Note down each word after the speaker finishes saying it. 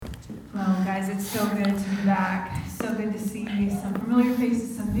Well, guys, it's so good to be back. So good to see some familiar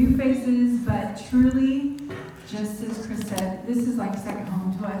faces, some new faces, but truly, just as Chris said, this is like second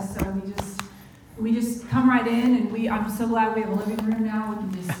home to us. So we just come right in, and I'm so glad we have a living room now. We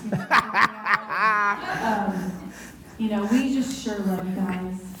can just, we just sure love you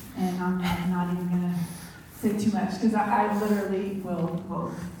guys, and I'm not even gonna say too much because I literally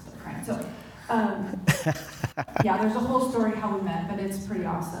will start crying. So. There's a whole story how we met, but it's pretty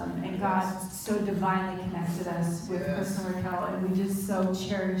awesome. And God so divinely connected us with Chris and Raquel, and we just so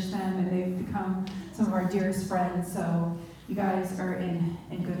cherish them, and they've become some of our dearest friends. So you guys are in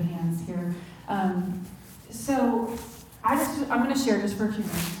good hands here. So I'm going to share just for a few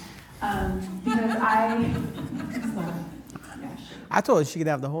minutes because I told her she could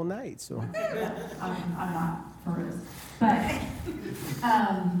have the whole night. So I'm not for real, but.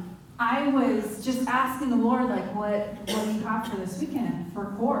 I was just asking the Lord, like, what do you have for this weekend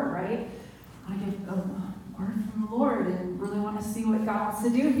for CORE, right? I get a word from the Lord and really want to see what God wants to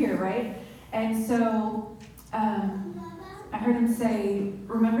do here, right? And so I heard him say,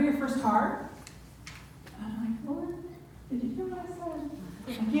 remember your first car? And I'm like, Lord, did you hear what I said?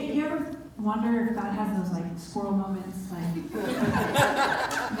 You ever wonder if God has those, like, squirrel moments? Like, you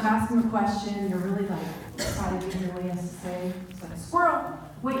ask him a question, you're really, like, excited to hear what he has to say. It's like, squirrel!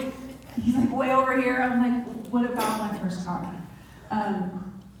 Wait, he's like way over here. I'm like, what about my first car? And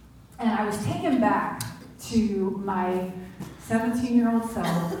I was taken back to my 17-year-old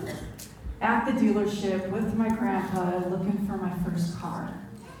self at the dealership with my grandpa looking for my first car.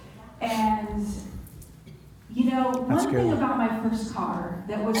 And, one thing about my first car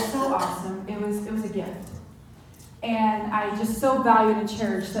that was so awesome, it was a gift. And I just so valued and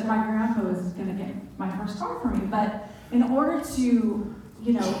cherished that my grandpa was going to get my first car for me. But in order to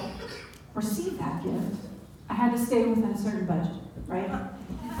receive that gift, I had to stay within a certain budget, right?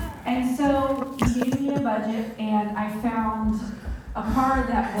 And so he gave me a budget, and I found a car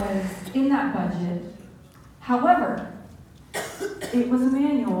that was in that budget. However, it was a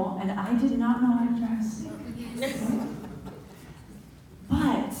manual, and I did not know how to drive a stick.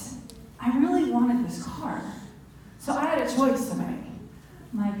 But I really wanted this car. So I had a choice to make.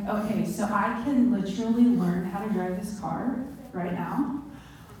 I'm like, okay, so I can literally learn how to drive this car right now,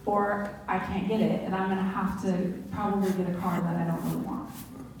 or I can't get it, and I'm going to have to probably get a car that I don't really want.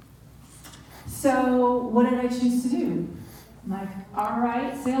 So what did I choose to do? I'm like, all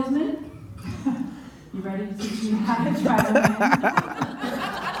right, salesman, you ready to teach me how to drive a van?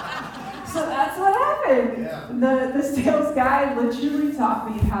 So that's what happened. Yeah. The sales guy literally taught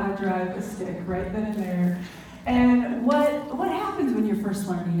me how to drive a stick right then and there. And what happens when you're first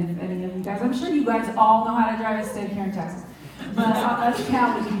learning, if any of you guys, I'm sure you guys all know how to drive a stick here in Texas. But us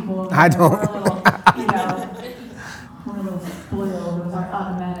Cali people, I don't. We're a little spoiled with our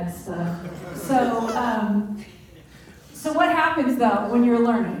automatic stuff. So what happens though when you're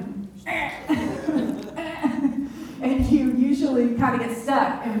learning? And you usually kind of get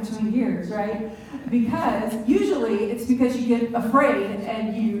stuck in between gears, right? Because usually it's because you get afraid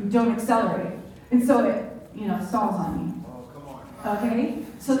and you don't accelerate. And so it, stalls on you. Oh, come on. Okay?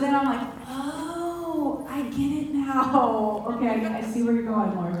 So then I'm like, oh, I get it now. Okay, I see where you're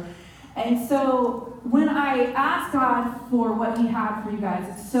going, Lord. And so when I asked God for what he had for you guys,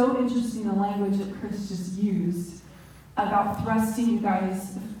 it's so interesting the language that Chris just used about thrusting you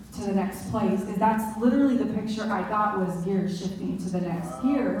guys to the next place. And that's literally the picture I got was gear shifting to the next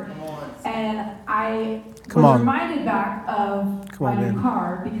gear. And I was reminded back of my new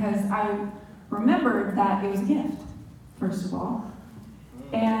car because I remembered that it was a gift, first of all.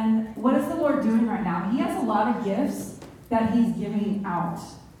 And what is the Lord doing right now? He has a lot of gifts that he's giving out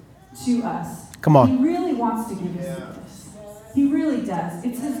to us. Come on. He really wants to give us gifts. He really does.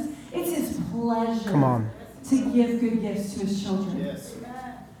 It's his pleasure to give good gifts to his children. Yes.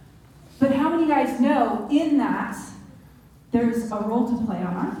 But how many guys know in that there's a role to play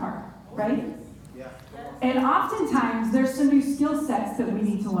on our part, right? Yeah. And oftentimes there's some new skill sets that we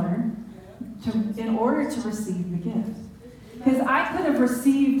need to learn in order to receive the gift. Because I could have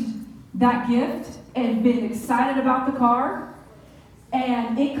received that gift and been excited about the car,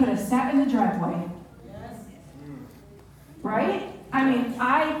 and it could have sat in the driveway. Right? I mean,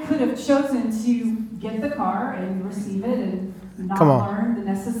 I could have chosen to get the car and receive it and not learn the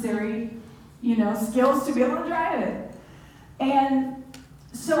necessary, skills to be able to drive it. And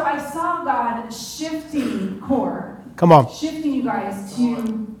so I saw God shifting CORE. Shifting you guys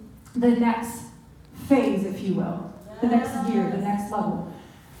to the next phase, if you will. The next gear, the next level.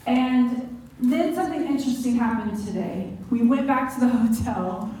 And then something interesting happened today. We went back to the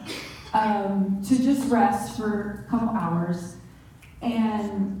hotel to just rest for a couple hours.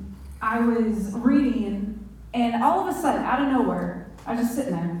 And I was reading, and all of a sudden, out of nowhere, I was just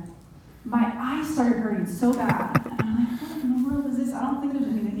sitting there. My eyes started hurting so bad. And I'm like, what in the world is this? I don't think there's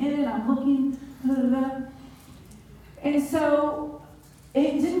anything in it. I'm looking, da, da, da. And so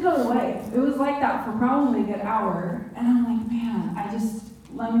it didn't go away. It was like that for probably a good hour. And I'm like, man, I'm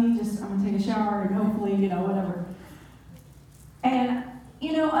going to take a shower and hopefully, whatever. And,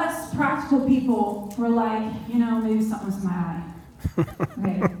 us practical people were like, maybe something's in my eye.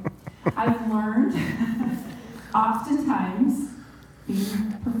 Okay. I've learned oftentimes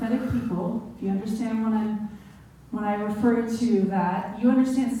being prophetic people, if you understand when I refer to that, you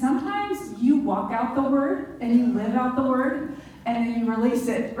understand sometimes you walk out the word and you live out the word and then you release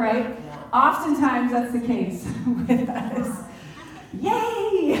it, right? Oftentimes that's the case with us.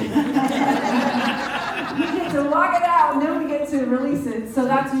 Yay! We get to walk it out and then we get to release it. So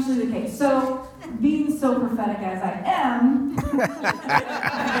that's usually the case. So being so prophetic as I am,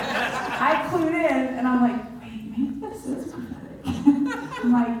 I clued in and I'm like, wait, maybe this is prophetic.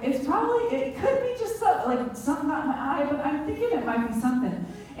 I'm like, it could be just something got in my eye, but I'm thinking it might be something.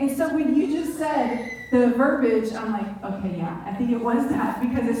 And so when you just said the verbiage, I'm like, okay, yeah, I think it was that,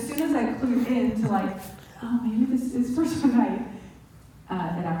 because as soon as I clued in to oh, maybe this is for tonight,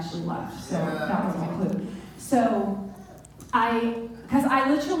 it actually left. So that was my clue. So because I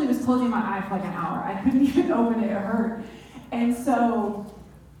literally was closing my eye for like an hour. I couldn't even open it, it hurt. And so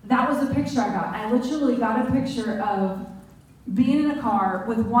that was the picture I got. I literally got a picture of being in a car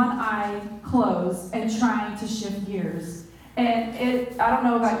with one eye closed and trying to shift gears. And I don't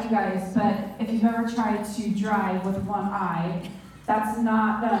know about you guys, but if you've ever tried to drive with one eye, that's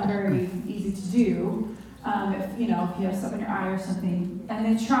not very easy to do. If you have something in your eye or something, and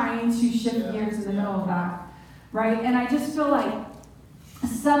then trying to shift gears in the middle of that, right? And I just feel like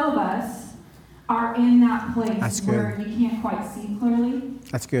some of us are in that place where you can't quite see clearly.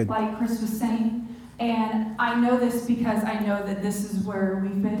 That's good. Like Chris was saying. And I know this because I know that this is where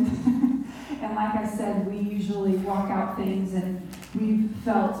we've been. And like I said, we usually walk out things and we've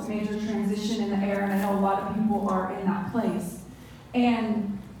felt major transition in the air, and I know a lot of people are in that place.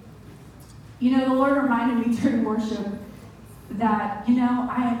 And the Lord reminded me during worship that,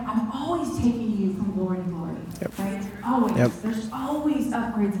 I'm always taking you from glory to glory, right? Always. Yep. There's always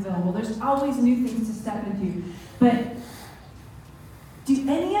upgrades available. There's always new things to step into. But do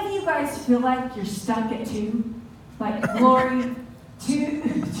any of you guys feel like you're stuck at 2? Like glory, 2,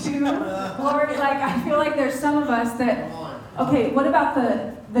 glory? Like I feel like there's some of us that, okay, what about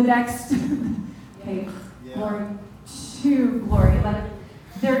the next, okay, glory, 2 glory. Like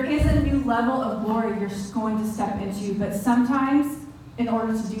there is a new level of glory you're going to step into, but sometimes in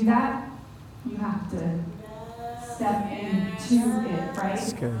order to do that, you have to step into it, right?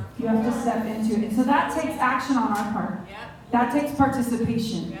 That's good. You have to step into it. And so that takes action on our part. That takes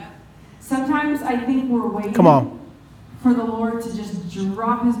participation. Sometimes I think we're waiting for the Lord to just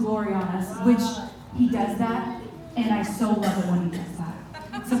drop his glory on us, which he does that, and I so love it when he does that.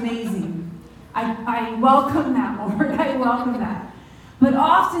 It's amazing. I welcome that, Lord. I welcome that. But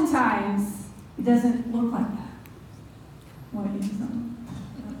oftentimes, it doesn't look like that. Want to do something?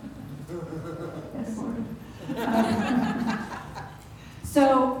 Yes, Lord.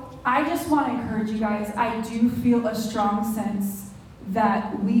 So I just want to encourage you guys. I do feel a strong sense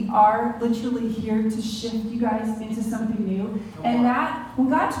that we are literally here to shift you guys into something new. And that, when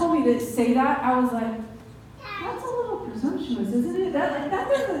God told me to say that, I was like, that's a little presumptuous, isn't it?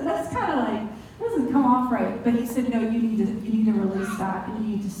 That's kind of like, doesn't come off right. But he said, no, you need to release that, and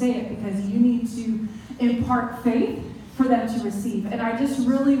you need to say it, because you need to impart faith for them to receive. And I just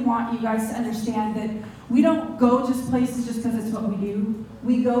really want you guys to understand that we don't go just places just because it's what we do.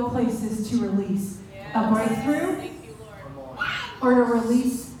 We go places to release a breakthrough, or to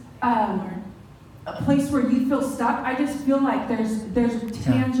release a place where you feel stuck. I just feel like there's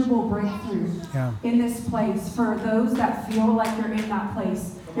tangible breakthrough in this place for those that feel like you're in that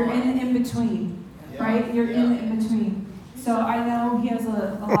place. You're in the in-between, right? You're in the in-between. So I know he has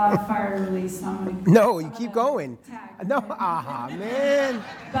a lot of fire to release. So no, you keep going. No, man.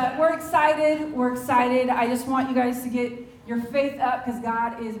 But we're excited. We're excited. I just want you guys to get your faith up, because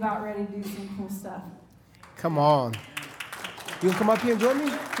God is about ready to do some cool stuff. Come on. You gonna come up here and join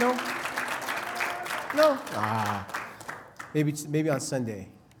me? No? No? Maybe on Sunday.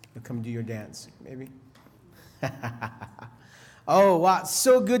 You'll come do your dance, maybe. Oh, wow.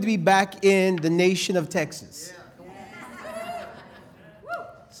 So good to be back in the nation of Texas.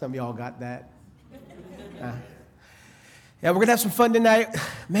 Some of y'all got that. Yeah, we're going to have some fun tonight.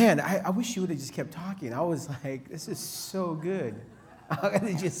 Man, I wish you would have just kept talking. I was like, this is so good.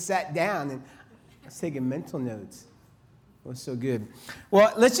 I just sat down and I was taking mental notes. That's so good.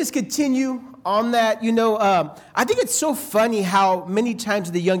 Well, let's just continue on that. I think it's so funny how many times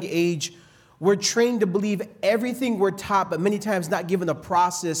at a young age we're trained to believe everything we're taught, but many times not given a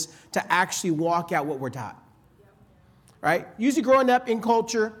process to actually walk out what we're taught. Right? Usually growing up in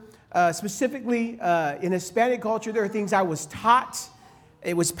culture, specifically in Hispanic culture, there are things I was taught.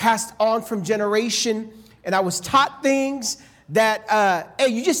 It was passed on from generation, and I was taught things that, hey,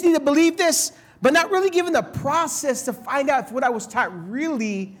 you just need to believe this, but not really given the process to find out if what I was taught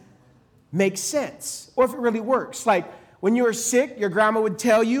really makes sense or if it really works. Like when you were sick, your grandma would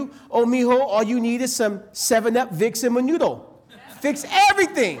tell you, oh, mijo, all you need is some 7-Up, Vicks, and Menudo. Fix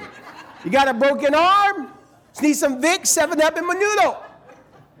everything. You got a broken arm? Just need some Vicks, 7-Up, and Menudo.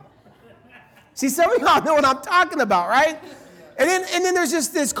 See, some of y'all know what I'm talking about, right? And then there's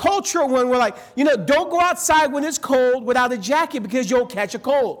just this cultural one where like, don't go outside when it's cold without a jacket because you'll catch a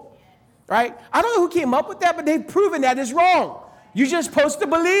cold. Right? I don't know who came up with that, but they've proven that is wrong. You're just supposed to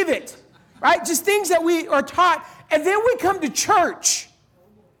believe it. Right? Just things that we are taught. And then we come to church.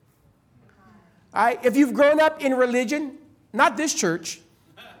 All right? If you've grown up in religion, not this church.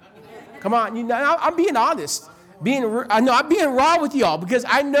 Come on. I'm being honest. I'm being raw with y'all because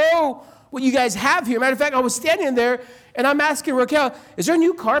I know what you guys have here. Matter of fact, I was standing there and I'm asking Raquel, is there a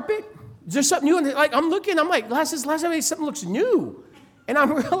new carpet? Is there something new? And I'm looking, I'm like, last time something looks new. And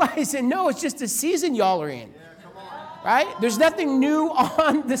I'm realizing, no, it's just the season y'all are in, right? There's nothing new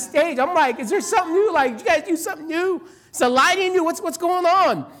on the stage. I'm like, is there something new? Like, you guys do something new? Is the lighting new? What's going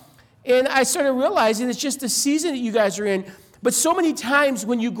on? And I started realizing it's just the season that you guys are in. But so many times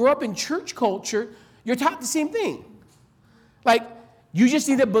when you grow up in church culture, you're taught the same thing. Like, you just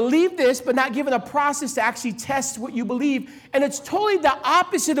need to believe this, but not given a process to actually test what you believe. And it's totally the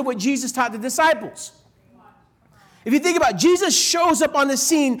opposite of what Jesus taught the disciples. If you think about it, Jesus shows up on the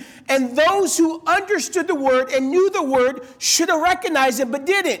scene, and those who understood the word and knew the word should have recognized it, but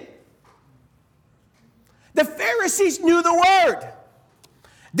didn't. The Pharisees knew the word.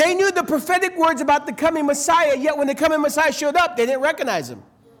 They knew the prophetic words about the coming Messiah, yet when the coming Messiah showed up, they didn't recognize him.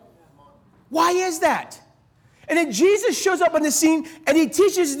 Why is that? And then Jesus shows up on the scene, and he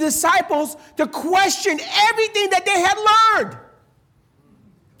teaches the disciples to question everything that they had learned.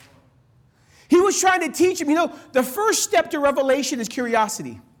 He was trying to teach them, the first step to revelation is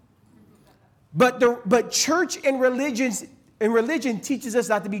curiosity. But church and religion teaches us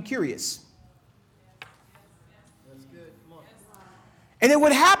not to be curious. That's good. Come on. And then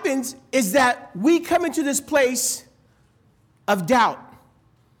what happens is that we come into this place of doubt.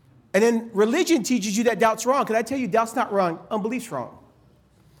 And then religion teaches you that doubt's wrong. Can I tell you, doubt's not wrong, unbelief's wrong.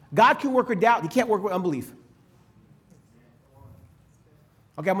 God can work with doubt. He can't work with unbelief.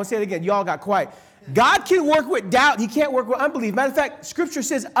 Okay, I'm going to say it again. Y'all got quiet. God can work with doubt. He can't work with unbelief. Matter of fact, Scripture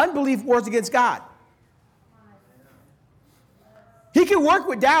says unbelief wars against God. He can work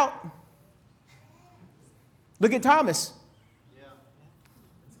with doubt. Look at Thomas.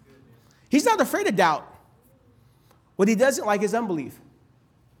 He's not afraid of doubt. What he doesn't like is unbelief.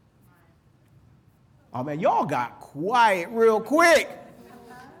 Oh, man, y'all got quiet real quick.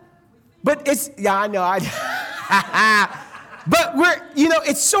 But I know. But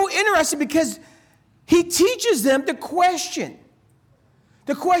it's so interesting because he teaches them to question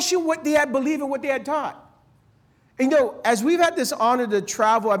what they had believed and what they had taught. And as we've had this honor to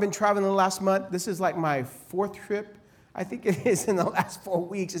travel, I've been traveling the last month. This is like my 4th trip. I think it is in the last 4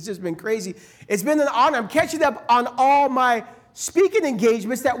 weeks. It's just been crazy. It's been an honor. I'm catching up on all my speaking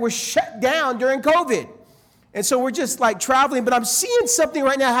engagements that were shut down during COVID. And so we're just like traveling, but I'm seeing something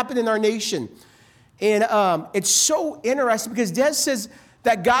right now happen in our nation. And it's so interesting because Des says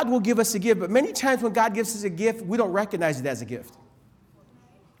that God will give us a gift. But many times when God gives us a gift, we don't recognize it as a gift.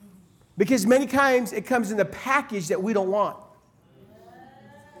 Because many times it comes in a package that we don't want.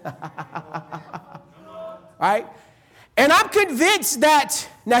 All right? And I'm convinced that,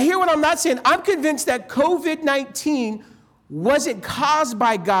 now hear what I'm not saying. I'm convinced that COVID-19 wasn't caused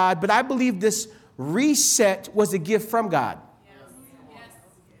by God, but I believe this reset was a gift from God.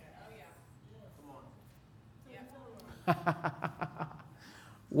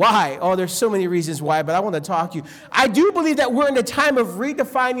 Why? Oh, there's so many reasons why, but I want to talk to you. I do believe that we're in a time of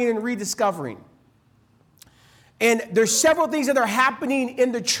redefining and rediscovering. And there's several things that are happening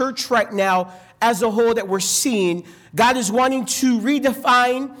in the church right now as a whole that we're seeing. God is wanting to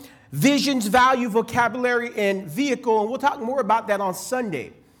redefine visions, value, vocabulary, and vehicle. And we'll talk more about that on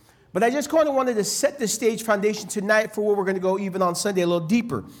Sunday. But I just kind of wanted to set the stage foundation tonight for where we're going to go even on Sunday a little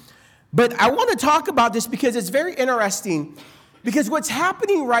deeper. But I want to talk about this because it's very interesting. Because what's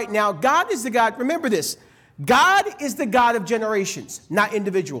happening right now, God is the God, remember this, God is the God of generations, not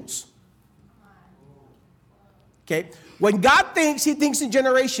individuals. Okay? When God thinks, he thinks in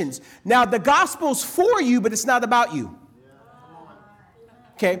generations. Now, the gospel's for you, but it's not about you.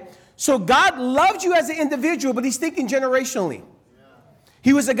 Okay? So God loved you as an individual, but he's thinking generationally.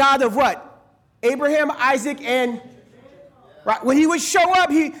 He was a God of what? Abraham, Isaac, and... Right? When he would show up,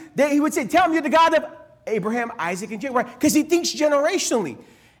 he would say, tell him you're the God of Abraham, Isaac, and Jacob. Right? Because he thinks generationally.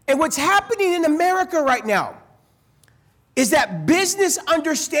 And what's happening in America right now is that business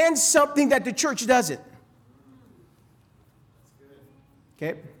understands something that the church doesn't.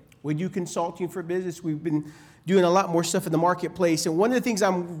 Okay? We do consulting for business. We've been doing a lot more stuff in the marketplace. And one of the things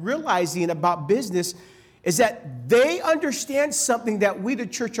I'm realizing about business is that they understand something that we, the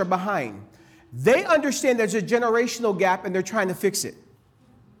church, are behind. They understand there's a generational gap and they're trying to fix it.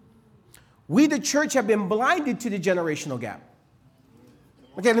 We, the church, have been blinded to the generational gap.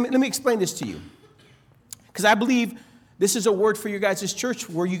 Okay, let me explain this to you. Because I believe this is a word for you guys' church,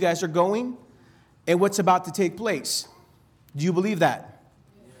 where you guys are going and what's about to take place. Do you believe that?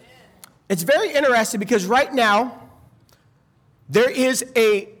 It's very interesting because right now, there is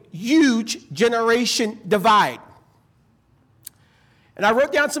a huge generation divide. And I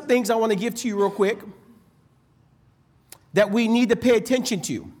wrote down some things I want to give to you real quick that we need to pay attention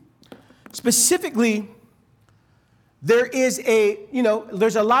to. Specifically, there's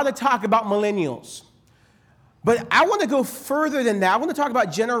a lot of talk about millennials. But I want to go further than that. I want to talk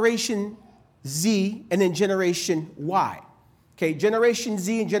about Generation Z and then Generation Y. Okay, Generation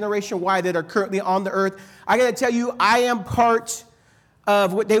Z and Generation Y that are currently on the earth. I got to tell you, I am part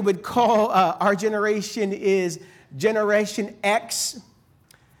of what they would call our generation is Generation X.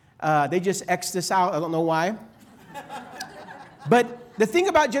 They just X'd us out. I don't know why. But the thing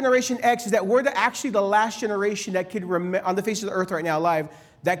about Generation X is that we're actually the last generation that could on the face of the earth right now, alive,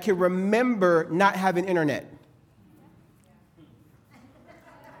 that can remember not having internet.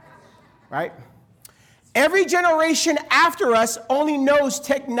 Right? Every generation after us only knows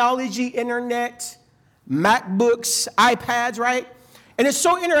technology, internet, MacBooks, iPads, right? And it's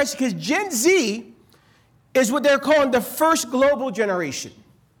so interesting because Gen Z is what they're calling the first global generation.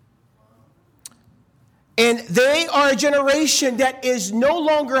 And they are a generation that is no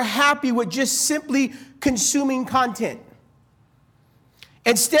longer happy with just simply consuming content.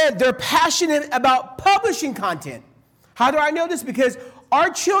 Instead, they're passionate about publishing content. How do I know this? Because our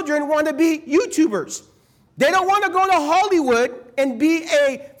children want to be YouTubers. They don't want to go to Hollywood and be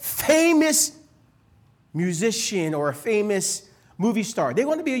a famous musician or a famous movie star. They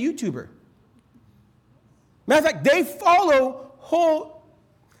want to be a YouTuber. Matter of fact, they follow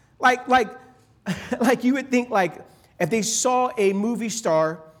like you would think, like if they saw a movie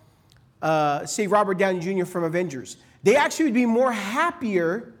star, say Robert Downey Jr. from Avengers, they actually would be more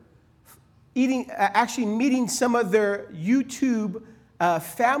happier meeting some of their YouTube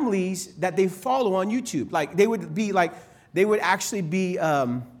families that they follow on YouTube. Like they would actually be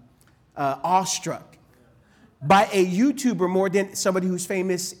awestruck by a YouTuber more than somebody who's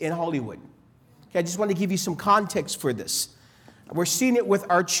famous in Hollywood. Okay, I just want to give you some context for this. We're seeing it with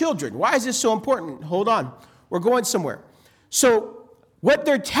our children. Why is this so important? Hold on. We're going somewhere. So what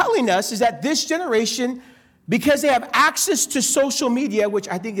they're telling us is that this generation, because they have access to social media, which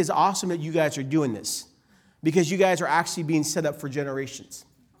I think is awesome that you guys are doing this, because you guys are actually being set up for generations.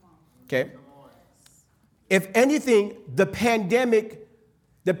 Okay? If anything, the pandemic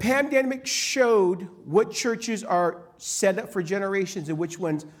showed what churches are set up for generations and which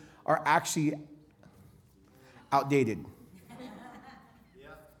ones are actually outdated.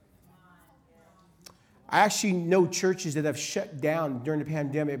 I actually know churches that have shut down during the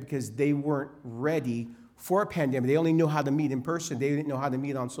pandemic because they weren't ready for a pandemic. They only know how to meet in person. They didn't know how to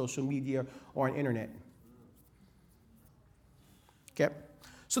meet on social media or on internet. Okay?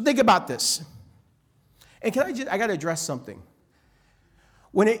 So think about this. And I got to address something.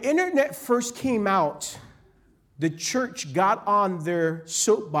 When the internet first came out, the church got on their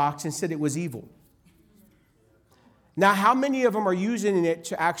soapbox and said it was evil. Now, how many of them are using it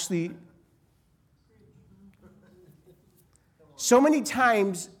to actually... So many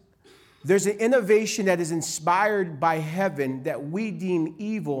times, there's an innovation that is inspired by heaven that we deem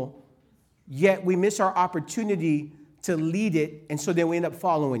evil, yet we miss our opportunity to lead it, and so then we end up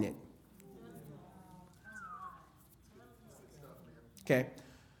following it. Okay?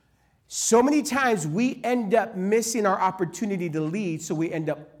 So many times, we end up missing our opportunity to lead, so we end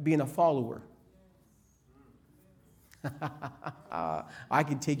up being a follower. I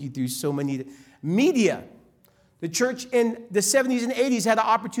can take you through so many. Media. The church in the 70s and 80s had an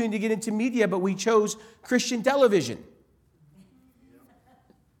opportunity to get into media, but we chose Christian television.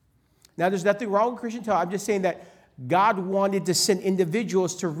 Now, there's nothing wrong with Christian television. I'm just saying that God wanted to send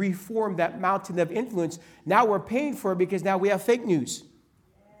individuals to reform that mountain of influence. Now we're paying for it because now we have fake news.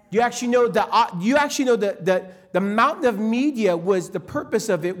 You actually know the mountain of media was, the purpose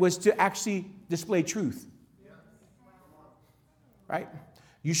of it was to actually display truth. Right?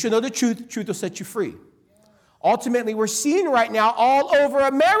 You should know the truth. Truth will set you free. Ultimately, we're seeing right now all over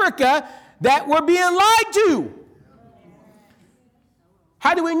America that we're being lied to.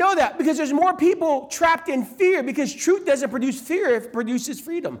 How do we know that? Because there's more people trapped in fear, because truth doesn't produce fear, it produces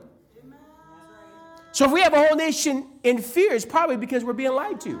freedom. So if we have a whole nation in fear, it's probably because we're being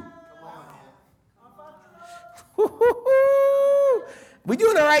lied to. We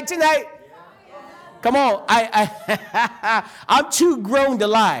doing all right tonight? Come on. I'm too grown to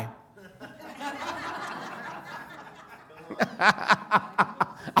lie.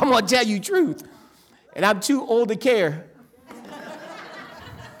 I'm going to tell you truth. And I'm too old to care.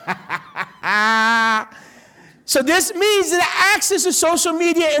 So this means that access to social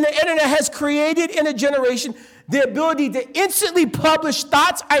media and the internet has created in a generation the ability to instantly publish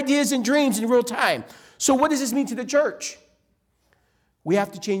thoughts, ideas, and dreams in real time. So what does this mean to the church? We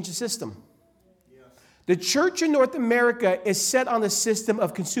have to change the system. The church in North America is set on a system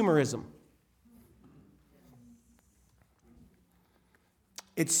of consumerism.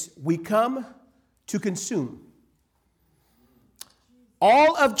 We come to consume.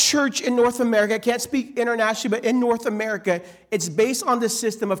 All of church in North America, I can't speak internationally, but in North America, it's based on the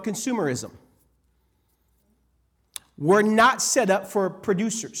system of consumerism. We're not set up for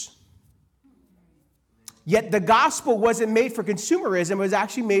producers. Yet the gospel wasn't made for consumerism. It was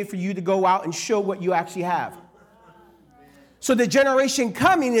actually made for you to go out and show what you actually have. So the generation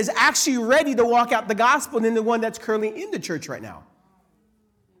coming is actually ready to walk out the gospel than the one that's currently in the church right now.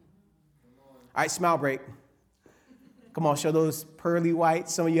 All right, smile break. Come on, show those pearly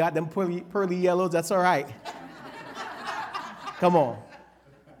whites. Some of you got them pearly yellows. That's all right. Come on.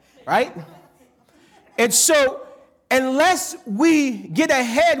 Right? And so, unless we get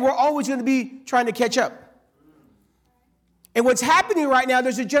ahead, we're always going to be trying to catch up. And what's happening right now,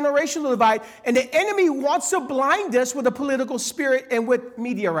 there's a generational divide, and the enemy wants to blind us with a political spirit and with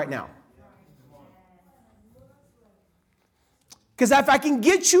media right now. Because if I can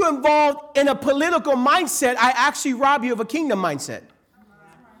get you involved in a political mindset, I actually rob you of a kingdom mindset.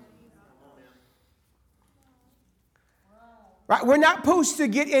 Right? We're not supposed to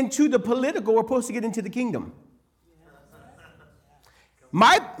get into the political, we're supposed to get into the kingdom.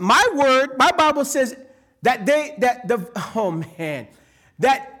 My Bible says that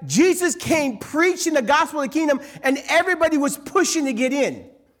Jesus came preaching the gospel of the kingdom, and everybody was pushing to get in.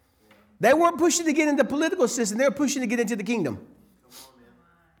 They weren't pushing to get into the political system, they were pushing to get into the kingdom.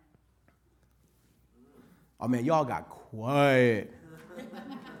 Oh man, y'all got quiet.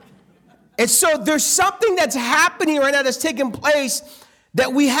 And so there's something that's happening right now that's taking place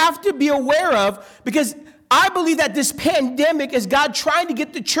that we have to be aware of, because I believe that this pandemic is God trying to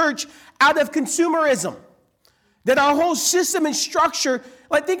get the church out of consumerism. That our whole system and structure,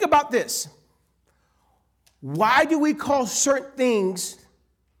 like think about this. Why do we call certain things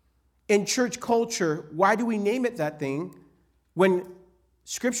in church culture, why do we name it that thing when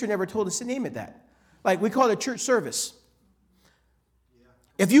Scripture never told us to name it that? Like we call it a church service.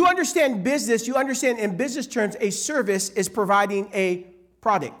 If you understand business, you understand in business terms, a service is providing a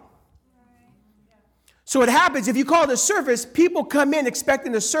product. So what happens, if you call it a service, people come in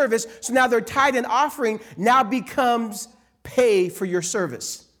expecting a service, so now their tithe and offering now becomes pay for your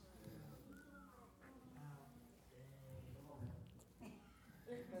service.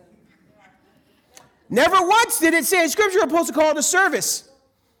 Never once did it say in Scripture you're supposed to call it a service.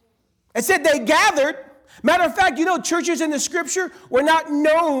 It said they gathered. Matter of fact, you know, churches in the Scripture were not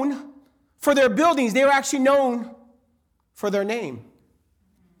known for their buildings. They were actually known for their name.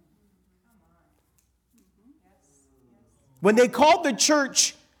 When they called the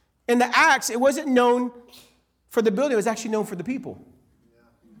church in the Acts, it wasn't known for the building. It was actually known for the people.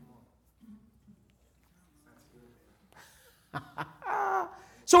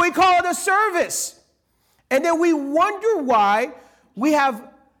 So we call it a service. And then we wonder why we have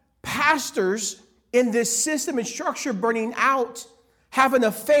pastors in this system and structure burning out, having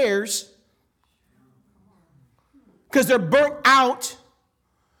affairs, because they're burnt out,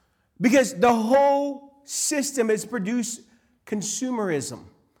 because the whole system has produced consumerism.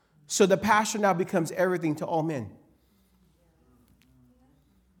 So the pastor now becomes everything to all men.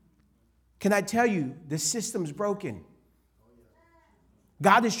 Can I tell you, the system's broken.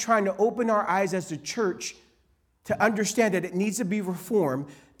 God is trying to open our eyes as the church to understand that it needs to be reformed.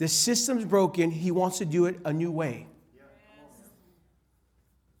 The system's broken. He wants to do it a new way.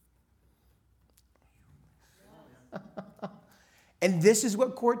 And this is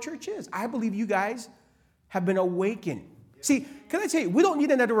what Core Church is. I believe you guys have been awakened. See, can I tell you, we don't need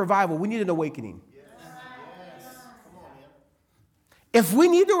another revival. We need an awakening. If we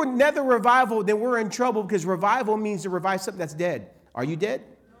need another revival, then we're in trouble because revival means to revive something that's dead. Are you dead?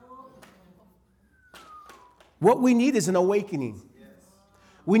 What we need is an awakening.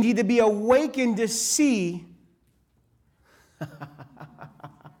 We need to be awakened to see.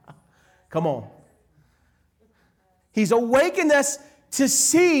 Come on. He's awakened us to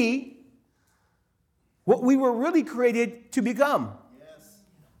see what we were really created to become.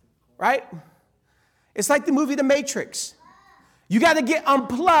 Right? It's like the movie The Matrix. You got to get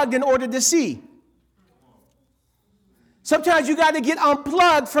unplugged in order to see. Sometimes you got to get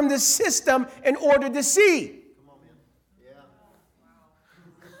unplugged from the system in order to see.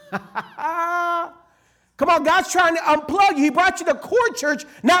 Come on, God's trying to unplug you. He brought you to Core Church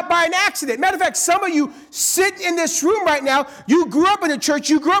not by an accident. Matter of fact, some of you sit in this room right now. You grew up in the church.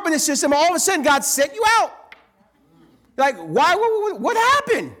 You grew up in the system. All of a sudden, God sent you out. Like, why? What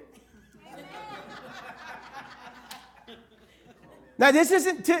happened? Now, this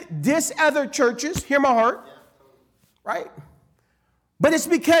isn't to diss other churches. Hear my heart. Right? But it's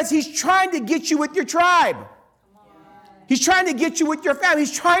because he's trying to get you with your tribe. He's trying to get you with your family.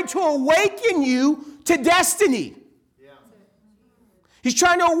 He's trying to awaken you to destiny. He's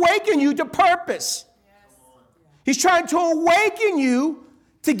trying to awaken you to purpose. He's trying to awaken you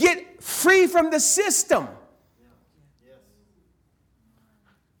to get free from the system.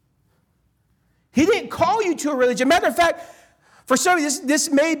 He didn't call you to a religion. Matter of fact, for some of you, this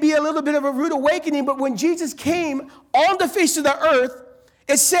may be a little bit of a rude awakening, but when Jesus came on the face of the earth,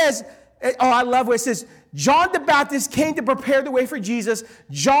 it says, oh, I love what it says, John the Baptist came to prepare the way for Jesus.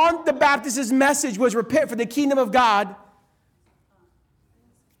 John the Baptist's message was repent, for the kingdom of God.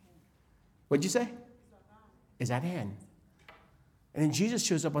 What'd you say? Is at hand. And then Jesus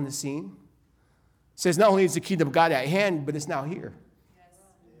shows up on the scene. Says not only is the kingdom of God at hand, but it's now here.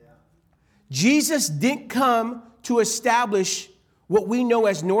 Jesus didn't come to establish what we know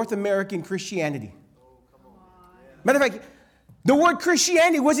as North American Christianity. Matter of fact, the word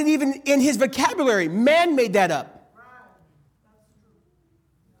Christianity wasn't even in his vocabulary. Man made that up.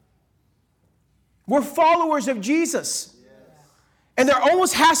 We're followers of Jesus. And there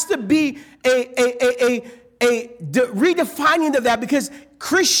almost has to be a redefining of that, because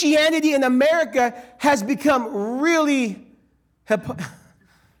Christianity in America has become really...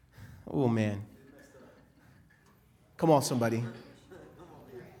 Oh, man. Come on, somebody.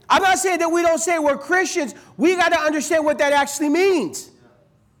 I'm not saying that we don't say we're Christians. We got to understand what that actually means.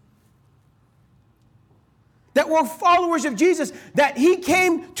 That we're followers of Jesus. That he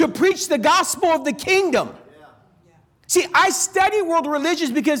came to preach the gospel of the kingdom. See, I study world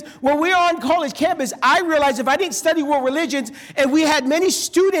religions because when we were on college campus, I realized if I didn't study world religions and we had many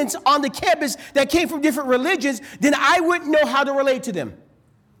students on the campus that came from different religions, then I wouldn't know how to relate to them.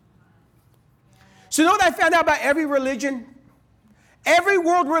 So you know what I found out about every religion? Every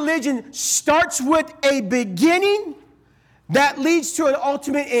world religion starts with a beginning that leads to an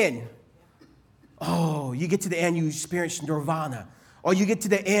ultimate end. Oh, you get to the end, you experience nirvana. Or you get to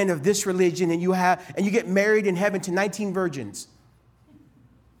the end of this religion and you get married in heaven to 19 virgins.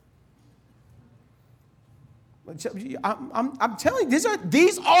 I'm telling you,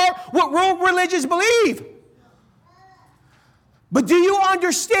 these are what world religions believe. But do you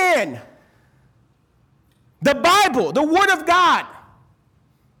understand? The Bible, the Word of God,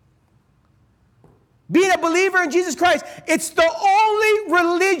 being a believer in Jesus Christ, it's the only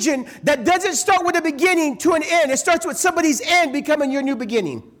religion that doesn't start with a beginning to an end. It starts with somebody's end becoming your new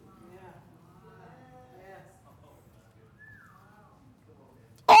beginning.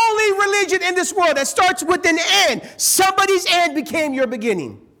 Only religion in this world that starts with an end. Somebody's end became your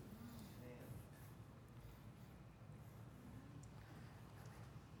beginning.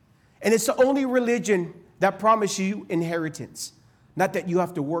 And it's the only religion that promises you inheritance. Not that you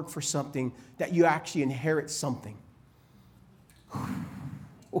have to work for something, that you actually inherit something.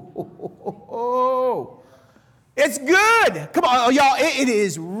 It's good. Come on, y'all. It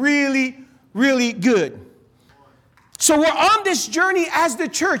is really, really good. So we're on this journey as the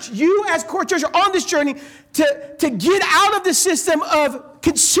church. You as Core Church are on this journey to get out of the system of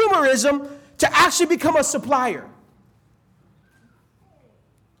consumerism to actually become a supplier.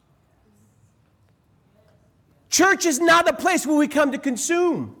 Church is not a place where we come to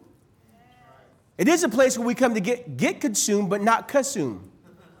consume. It is a place where we come to get consumed, but not consume.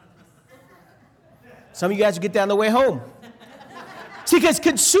 Some of you guys will get that on the way home. See, because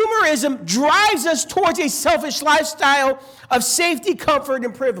consumerism drives us towards a selfish lifestyle of safety, comfort,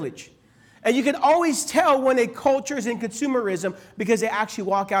 and privilege. And you can always tell when a culture is in consumerism because they actually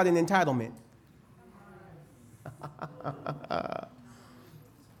walk out in entitlement.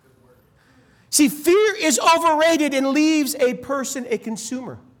 See, fear is overrated and leaves a person a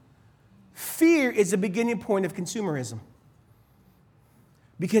consumer. Fear is the beginning point of consumerism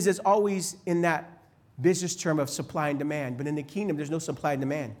because it's always in that business term of supply and demand. But in the kingdom, there's no supply and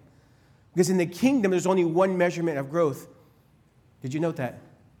demand. Because in the kingdom, there's only one measurement of growth. Did you note that?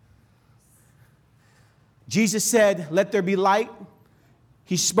 Jesus said, let there be light.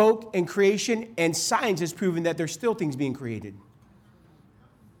 He spoke in creation, and science has proven that there's still things being created.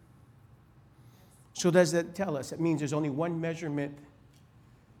 So does that tell us? It means there's only one measurement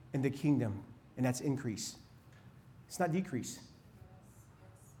in the kingdom, and that's increase. It's not decrease.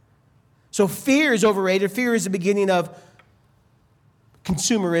 So fear is overrated. Fear is the beginning of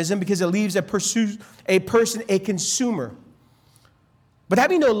consumerism because it leaves a person a consumer. But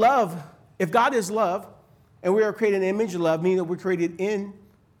having no love, if God is love, and we are created in the image of love, meaning that we're created in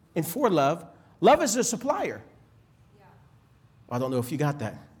and for love, love is a supplier. Yeah. I don't know if you got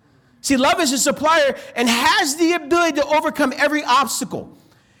that. See, love is a supplier and has the ability to overcome every obstacle.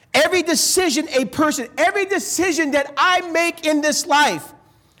 Every decision every decision that I make in this life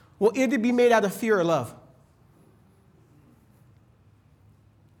will either be made out of fear or love.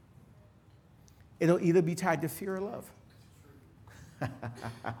 It'll either be tied to fear or love.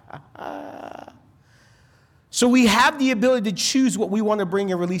 So we have the ability to choose what we want to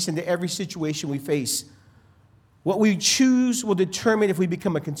bring and release into every situation we face. What we choose will determine if we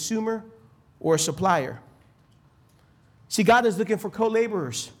become a consumer or a supplier. See, God is looking for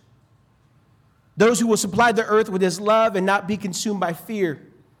co-laborers. Those who will supply the earth with his love and not be consumed by fear.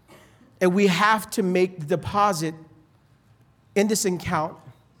 And we have to make the deposit in this account.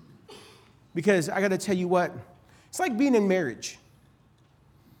 Because I got to tell you what, it's like being in marriage.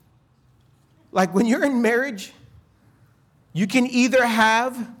 Like when you're in marriage, you can either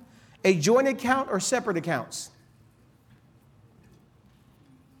have a joint account or separate accounts.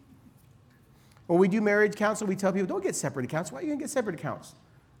 When we do marriage counseling, we tell people, don't get separate accounts. Why are you going to get separate accounts?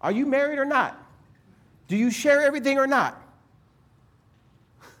 Are you married or not? Do you share everything or not?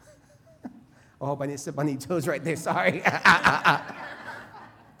 I hope I didn't step on any toes right there. Sorry.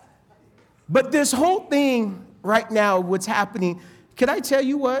 But this whole thing right now, what's happening, can I tell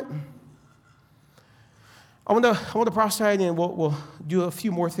you what? I want to prophesy, and then we'll do a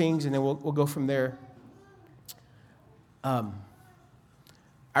few more things, and then we'll go from there. I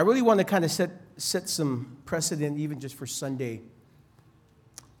really want to kind of set some precedent, even just for Sunday.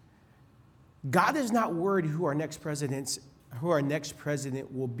 God is not worried who our next president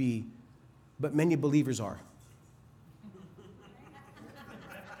will be, but many believers are.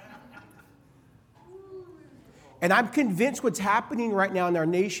 And I'm convinced what's happening right now in our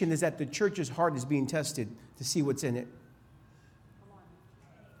nation is that the church's heart is being tested to see what's in it.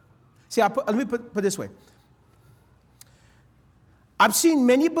 See, let me put it this way. I've seen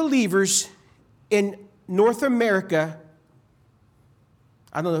many believers in North America.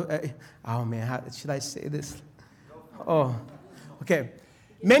 I don't know. Oh, man, how should I say this? Oh, okay.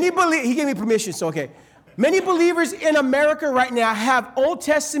 He gave me permission, so okay. Many believers in America right now have Old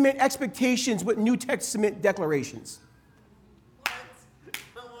Testament expectations with New Testament declarations.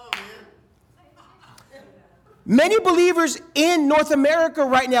 Many believers in North America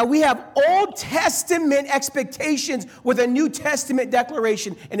right now, we have Old Testament expectations with a New Testament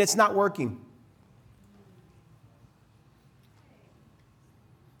declaration, and it's not working.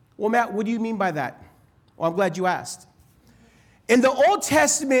 Well, Matt, what do you mean by that? Well, I'm glad you asked. In the Old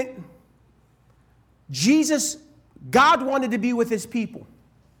Testament, God wanted to be with his people.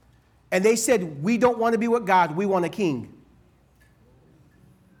 And they said, we don't want to be with God, we want a king.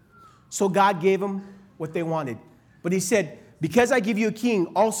 So God gave them what they wanted. But he said, because I give you a king,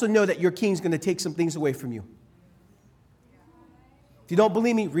 also know that your king's going to take some things away from you. If you don't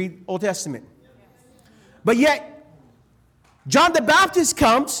believe me, read Old Testament. But yet, John the Baptist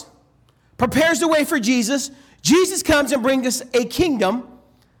comes, prepares the way for Jesus. Jesus comes and brings us a kingdom.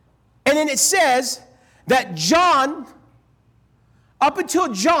 And then it says that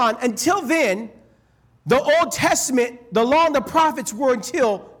until then, the Old Testament, the law and the prophets were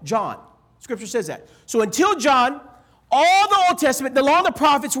until John. Scripture says that. So until John, all the Old Testament, the law and the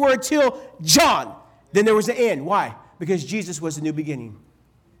prophets were until John. Then there was the end. Why? Because Jesus was the new beginning.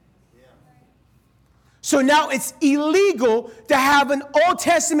 So now it's illegal to have an Old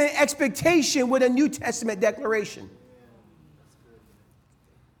Testament expectation with a New Testament declaration.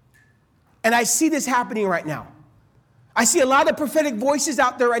 And I see this happening right now. I see a lot of prophetic voices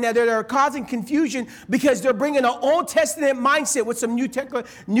out there right now that are causing confusion because they're bringing an Old Testament mindset with some New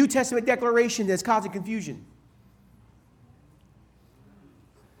Testament declaration that's causing confusion.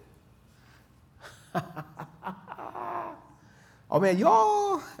 Oh man,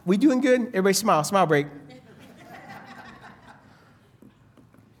 y'all, we doing good? Everybody smile, smile break.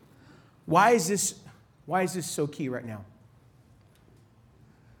 Why is this so key right now?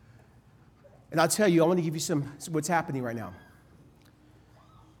 And I'll tell you, I want to give you what's happening right now.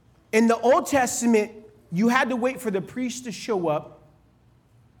 In the Old Testament, you had to wait for the priest to show up,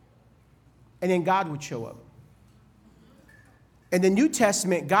 and then God would show up. In the New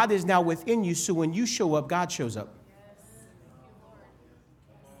Testament, God is now within you, so when you show up, God shows up.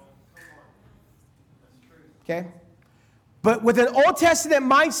 Okay? But with an Old Testament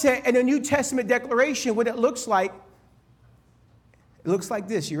mindset and a New Testament declaration, what it looks like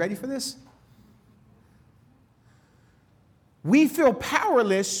this. You ready for this? We feel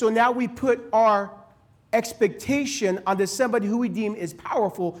powerless, so now we put our expectation onto somebody who we deem is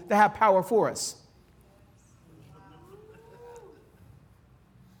powerful to have power for us.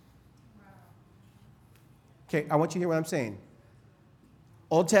 Okay, I want you to hear what I'm saying.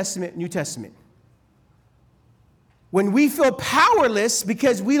 Old Testament, New Testament. When we feel powerless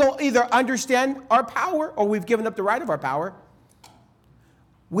because we don't either understand our power or we've given up the right of our power,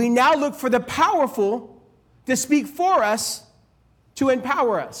 we now look for the powerful to speak for us, to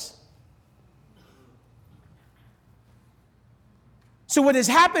empower us. So what has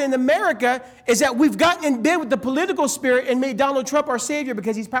happened in America is that we've gotten in bed with the political spirit and made Donald Trump our savior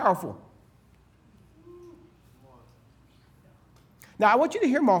because he's powerful. Now, I want you to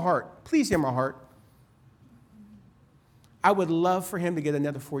hear my heart. Please hear my heart. I would love for him to get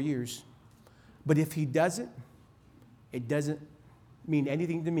another 4 years. But if he doesn't, it doesn't mean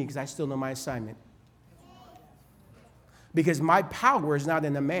anything to me because I still know my assignment. Because my power is not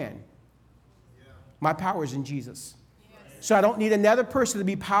in a man. My power is in Jesus. So I don't need another person to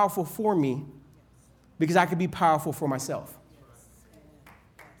be powerful for me because I can be powerful for myself.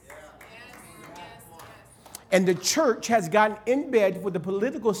 And the church has gotten in bed with the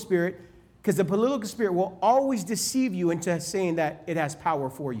political spirit because the political spirit will always deceive you into saying that it has power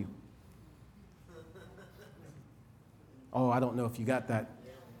for you. Oh, I don't know if you got that.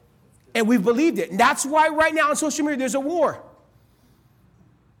 And we've believed it. And that's why right now on social media there's a war.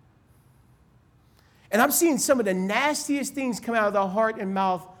 And I'm seeing some of the nastiest things come out of the heart and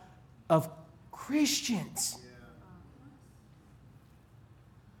mouth of Christians.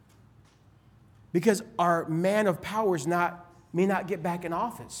 Because our man of power may not get back in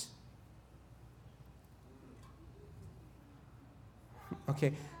office.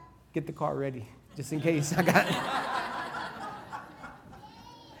 Okay, get the car ready, just in case I got it.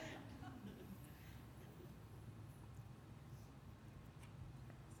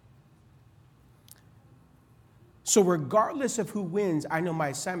 So regardless of who wins, I know my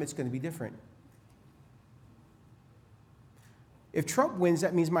assignment's going to be different. If Trump wins,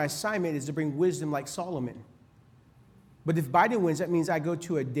 that means my assignment is to bring wisdom like Solomon. But if Biden wins, that means I go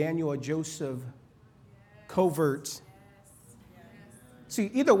to a Daniel, a Joseph, covert. See,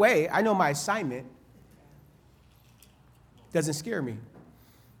 either way, I know my assignment doesn't scare me.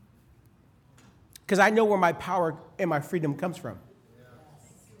 Because I know where my power and my freedom comes from.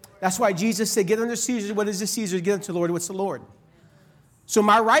 That's why Jesus said, get under Caesar. What is the Caesar? Get unto the Lord. What's the Lord? So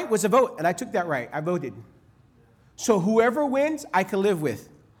my right was a vote, and I took that right. I voted. So whoever wins, I can live with.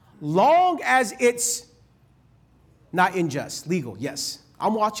 Long as it's not unjust, legal, yes.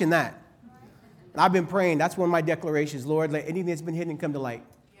 I'm watching that. I've been praying. That's one of my declarations. Lord, let anything that's been hidden come to light.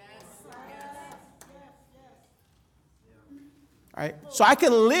 Yes. All right? So I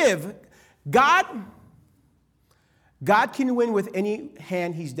can live. God can win with any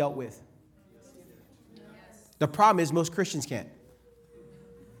hand he's dealt with. The problem is most Christians can't.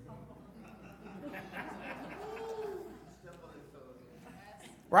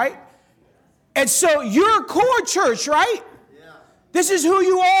 Right? And so you're a core church, right? This is who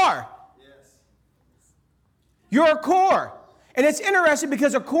you are. You're a core. And it's interesting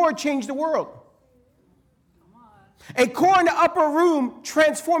because a core changed the world. A core in the upper room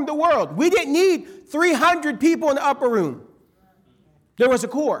transformed the world. We didn't need 300 people in the upper room. There was a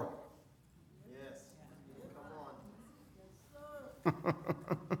core. Yes. Come on.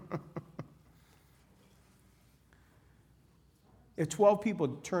 If 12 people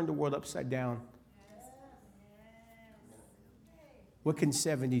turned the world upside down, what can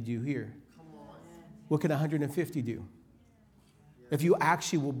 70 do here? What can 150 do? If you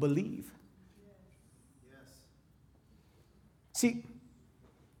actually will believe. See,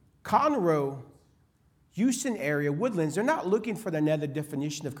 Conroe Houston area, Woodlands, they're not looking for another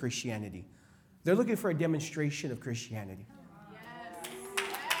definition of Christianity. They're looking for a demonstration of Christianity.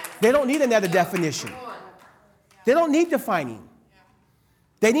 They don't need another definition. They don't need defining.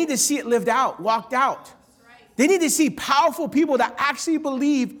 They need to see it lived out, walked out. They need to see powerful people that actually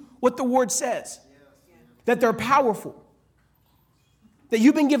believe what the word says. That they're powerful. That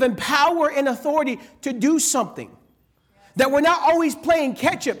you've been given power and authority to do something. That we're not always playing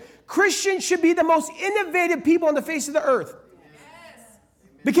catch up. Christians should be the most innovative people on the face of the earth.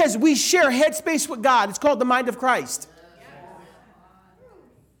 Because we share headspace with God. It's called the mind of Christ.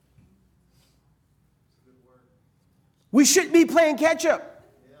 We shouldn't be playing catch up.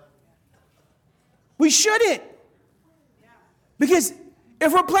 We shouldn't. Because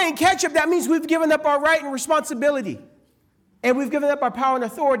if we're playing catch up, that means we've given up our right and responsibility. And we've given up our power and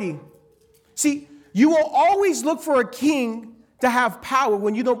authority. See, you will always look for a king to have power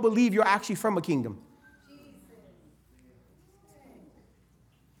when you don't believe you're actually from a kingdom.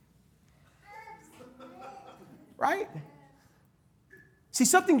 Right? See,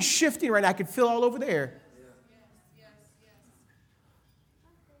 something's shifting right now. I can feel all over there.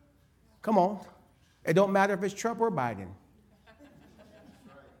 Come on. It don't matter if it's Trump or Biden.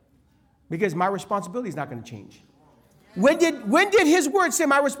 Because my responsibility is not going to change. When did his word say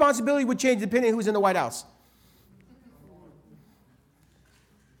my responsibility would change depending on who's in the White House?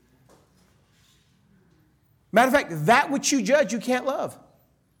 Matter of fact, that which you judge, you can't love.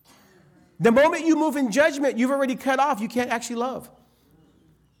 The moment you move in judgment, you've already cut off. You can't actually love.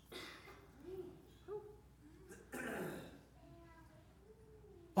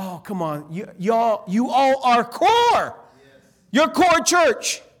 Oh, come on. You all are core. You're core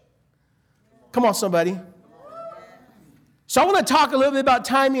church. Come on, somebody. So I want to talk a little bit about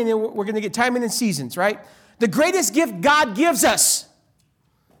timing, and we're going to get timing and seasons, right? The greatest gift God gives us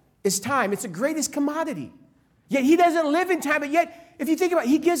is time. It's the greatest commodity. Yet he doesn't live in time, but yet, if you think about it,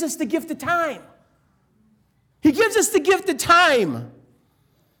 he gives us the gift of time. He gives us the gift of time.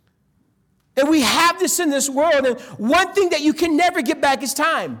 And we have this in this world, and one thing that you can never get back is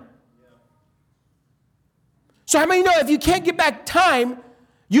time. So how many know if you can't get back time,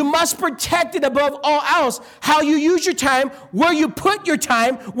 you must protect it above all else? How you use your time, where you put your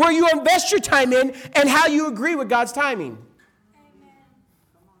time, where you invest your time in, and how you agree with God's timing.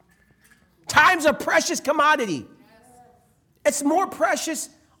 Time's a precious commodity. It's more precious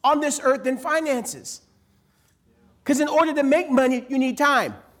on this earth than finances. Because in order to make money, you need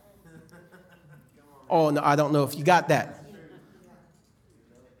time. Oh, no, I don't know if you got that.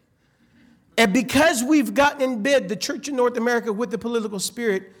 And because we've gotten in bed, the church in North America with the political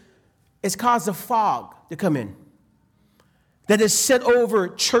spirit, it's caused a fog to come in that has set over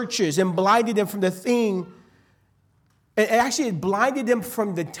churches and blinded them from the thing. And actually, it blinded them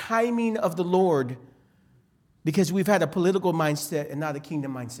from the timing of the Lord because we've had a political mindset and not a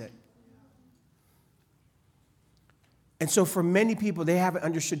kingdom mindset. And so for many people, they haven't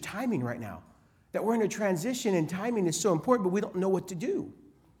understood timing right now. That we're in a transition and timing is so important, but we don't know what to do.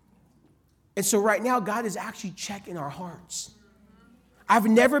 And so right now, God is actually checking our hearts. I've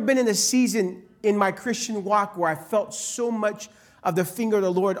never been in a season in my Christian walk where I felt so much of the finger of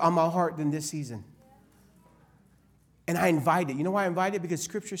the Lord on my heart than this season. And I invite it. You know why I invite it? Because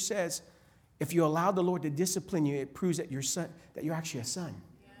Scripture says, if you allow the Lord to discipline you, it proves that you're actually a son.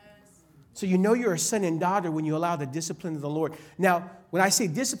 So you know you're a son and daughter when you allow the discipline of the Lord. Now, when I say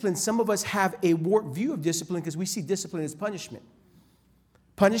discipline, some of us have a warped view of discipline because we see discipline as punishment.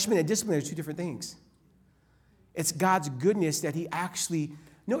 Punishment and discipline are two different things. It's God's goodness that he actually, you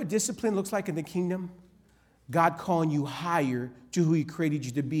know what discipline looks like in the kingdom? God calling you higher to who he created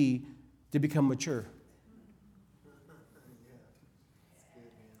you to be to become mature.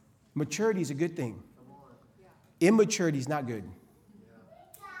 Maturity is a good thing. Immaturity is not good.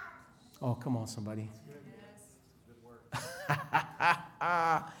 Oh, come on, somebody.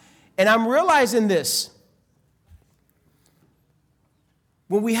 And I'm realizing this.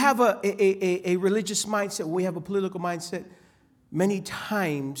 When we have a religious mindset, when we have a political mindset, many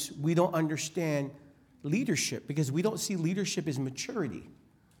times we don't understand leadership because we don't see leadership as maturity.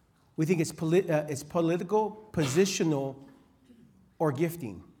 We think it's political, positional, or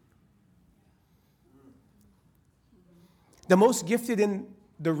gifting. The most gifted in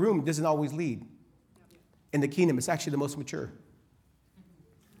the room doesn't always lead. In the kingdom, it's actually the most mature.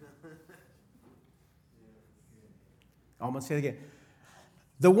 I'm going to say it again.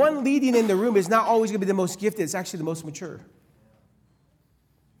 The one leading in the room is not always going to be the most gifted. It's actually the most mature.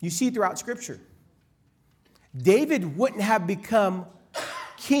 You see it throughout Scripture. David wouldn't have become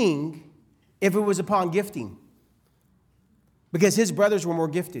king if it was upon gifting. Because his brothers were more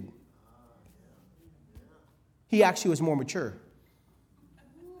gifted. He actually was more mature.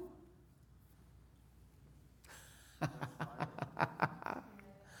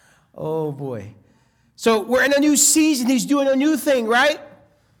 Oh, boy. So we're in a new season. He's doing a new thing, right?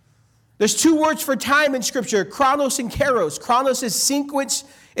 There's two words for time in Scripture, chronos and kairos. Chronos is sequence.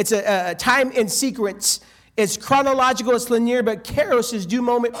 It's a time in sequence. It's chronological, it's linear, but kairos is due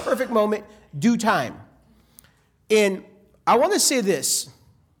moment, perfect moment, due time. And I want to say this.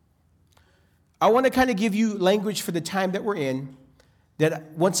 I want to kind of give you language for the time that we're in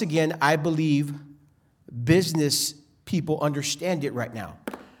that, once again, I believe business people understand it right now.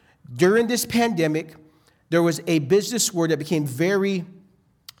 During this pandemic, there was a business word that became very,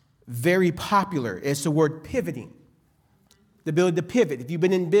 very popular. It's the word pivoting. The ability to pivot. If you've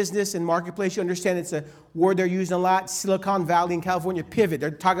been in business and marketplace, you understand it's a word they're using a lot. Silicon Valley in California, pivot.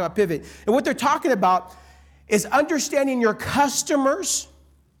 They're talking about pivot. And what they're talking about is understanding your customers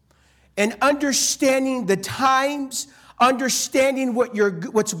and understanding the times, understanding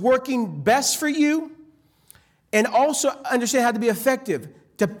what's working best for you, and also understand how to be effective,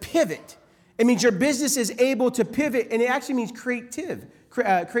 to pivot. It means your business is able to pivot, and it actually means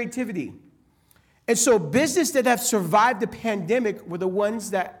creativity. And so business that have survived the pandemic were the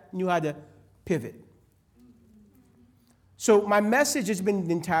ones that knew how to pivot. So my message has been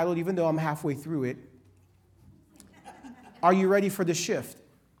entitled, even though I'm halfway through it, Are you ready for the shift?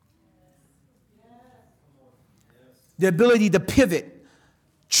 The ability to pivot.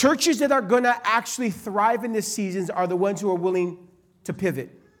 Churches that are going to actually thrive in this season are the ones who are willing to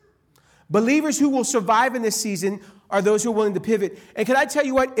pivot. Believers who will survive in this season are those who are willing to pivot. And can I tell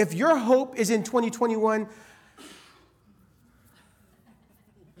you what? If your hope is in 2021,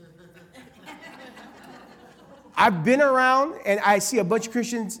 I've been around and I see a bunch of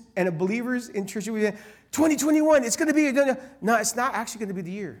Christians and believers in church. 2021, it's going to be. No, it's not actually going to be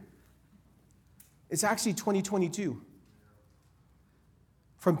the year. It's actually 2022.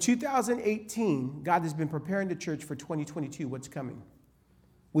 From 2018, God has been preparing the church for 2022, what's coming.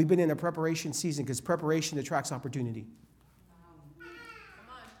 We've been in a preparation season because preparation attracts opportunity.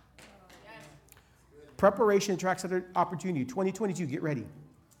 Preparation attracts opportunity. 2022, get ready.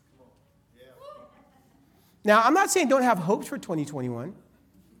 Now, I'm not saying don't have hopes for 2021. I'm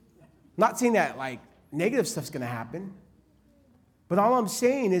not saying that like negative stuff's going to happen. But all I'm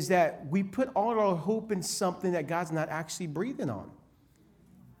saying is that we put all our hope in something that God's not actually breathing on.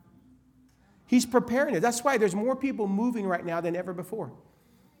 He's preparing it. That's why there's more people moving right now than ever before.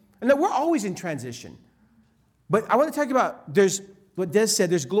 And we're always in transition. But I want to talk about, there's what Des said,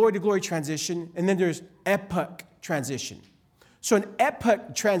 there's glory to glory transition, and then there's epoch transition. So an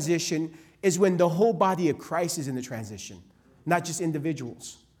epoch transition is when the whole body of Christ is in the transition, not just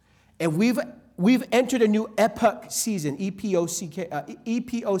individuals. And we've entered a new epoch season, E-P-O-C-H.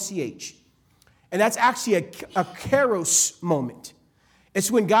 And that's actually a kairos moment. It's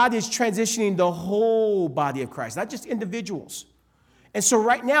when God is transitioning the whole body of Christ, not just individuals. And so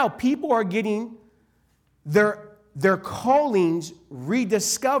right now, people are getting their callings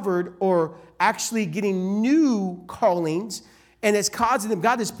rediscovered or actually getting new callings, and it's causing them,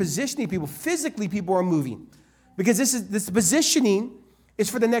 God is positioning people. Physically, people are moving. Because this positioning is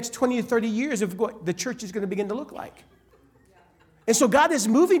for the next 20 to 30 years of what the church is going to begin to look like. And so God is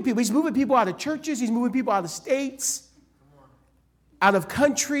moving people. He's moving people out of churches. He's moving people out of states, out of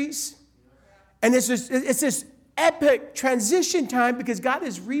countries. And it's this epic transition time because God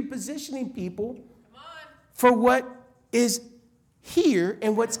is repositioning people for what is here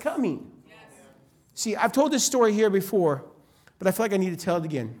and what's coming. Yes. See, I've told this story here before, but I feel like I need to tell it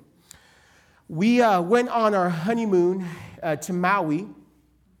again. We went on our honeymoon to Maui,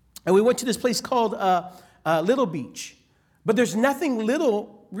 and we went to this place called Little Beach. But there's nothing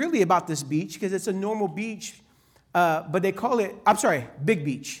little really about this beach because it's a normal beach, but they call it, Big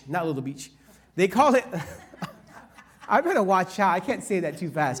Beach, not Little Beach. They call it, I better watch out. I can't say that too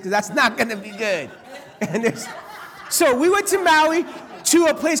fast because that's not going to be good. And so we went to Maui to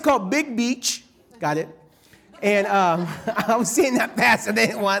a place called Big Beach. Got it? And I was saying that fast and they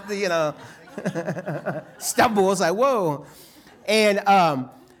didn't want to, stumble. I was like, whoa. And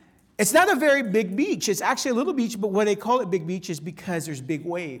it's not a very big beach. It's actually a little beach, but when they call it Big Beach is because there's big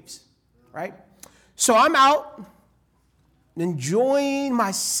waves, right? So I'm out enjoying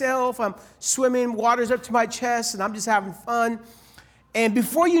myself. I'm swimming, water's up to my chest, and I'm just having fun. And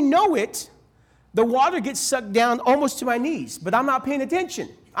before you know it, the water gets sucked down almost to my knees, but I'm not paying attention.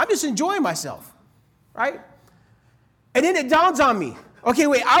 I'm just enjoying myself, right? And then it dawns on me. Okay,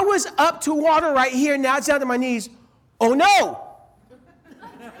 wait, I was up to water right here, now it's down to my knees. Oh no!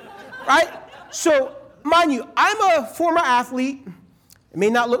 Right? So, mind you, I'm a former athlete. It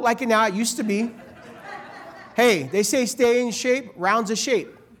may not look like it now, it used to be. Hey, they say stay in shape, round's a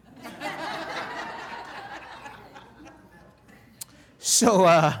shape. So,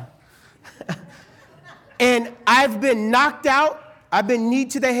 and I've been knocked out. I've been knee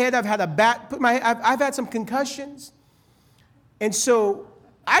to the head. I've had a bat. I've had some concussions. And so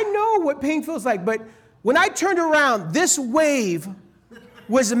I know what pain feels like. But when I turned around, this wave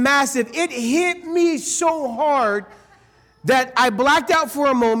was massive. It hit me so hard that I blacked out for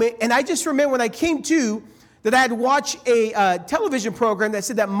a moment. And I just remember when I came to that I had watched a television program that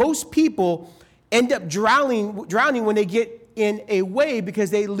said that most people end up drowning when they get in a wave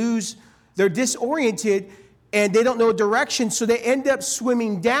because they're disoriented and they don't know direction, so they end up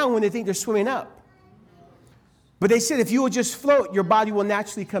swimming down when they think they're swimming up. But they said if you will just float, your body will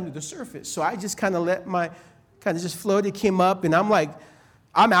naturally come to the surface. So I just kind of just floated, came up, and I'm like,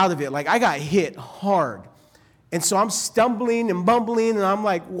 I'm out of it. Like I got hit hard. And so I'm stumbling and bumbling, and I'm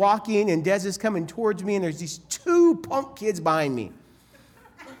like walking, and Des is coming towards me, and there's these two punk kids behind me.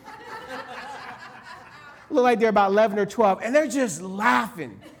 Look like they're about 11 or 12, and they're just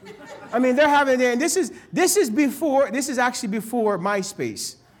laughing. I mean, they're having it, and this is actually before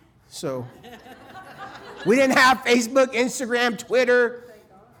MySpace. So we didn't have Facebook, Instagram, Twitter.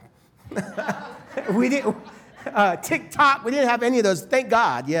 We didn't TikTok. We didn't have any of those. Thank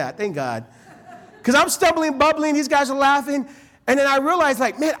God. Yeah, thank God. Because I'm stumbling, bubbling, these guys are laughing, and then I realized,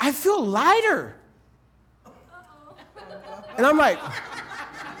 like, man, I feel lighter. And I'm like,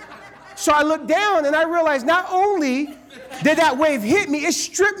 so I looked down and I realized not only did that wave hit me, it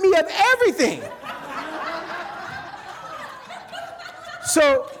stripped me of everything.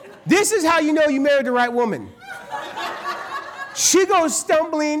 So this is how you know you married the right woman. She goes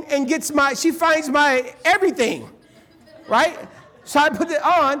stumbling and she finds my everything, right? So I put it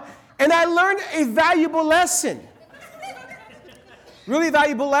on and I learned a valuable lesson. Really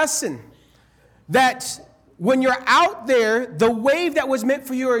valuable lesson. That when you're out there, the wave that was meant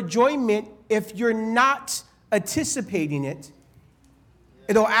for your enjoyment, if you're not anticipating it,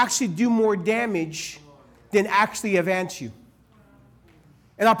 it'll actually do more damage than actually advance you.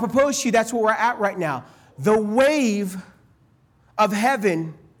 And I'll propose to you that's where we're at right now. The wave of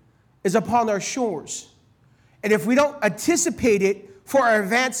heaven is upon our shores. And if we don't anticipate it for our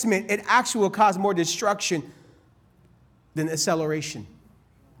advancement, it actually will cause more destruction than acceleration.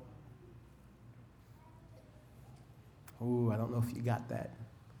 Oh, I don't know if you got that.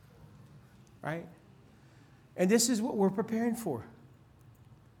 Right? And this is what we're preparing for.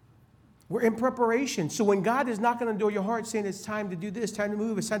 We're in preparation. So when God is knocking on the door of your heart saying it's time to do this, time to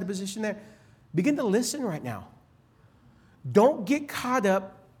move, it's time to position there, begin to listen right now. Don't get caught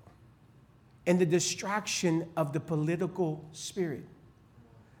up in the distraction of the political spirit.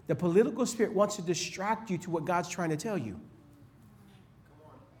 The political spirit wants to distract you to what God's trying to tell you.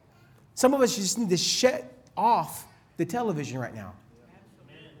 Some of us just need to shut off the television right now.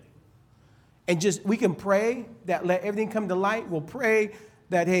 And we can pray that let everything come to light. We'll pray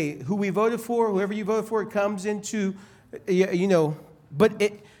that, hey, who we voted for, whoever you voted for, it comes into, but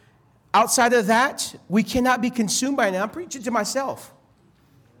outside of that, we cannot be consumed by it. And I'm preaching to myself.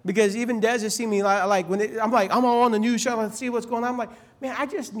 Because even Des has seen me I'm all on the news show and see what's going on. I'm like, man, I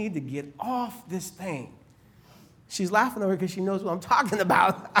just need to get off this thing. She's laughing over because she knows what I'm talking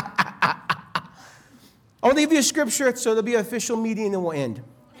about. I'll leave you a scripture, so there'll be an official meeting and then we'll end.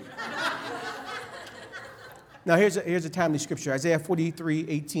 Now, here's a timely scripture. Isaiah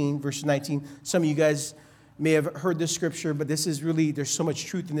 43:18, verse 19. Some of you guys may have heard this scripture, but there's so much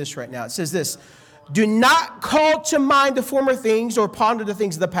truth in this right now. It says this, do not call to mind the former things or ponder the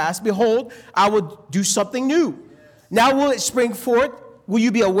things of the past. Behold, I will do something new. Now will it spring forth? Will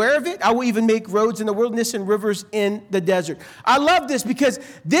you be aware of it? I will even make roads in the wilderness and rivers in the desert. I love this because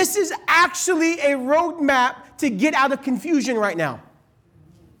this is actually a roadmap to get out of confusion right now.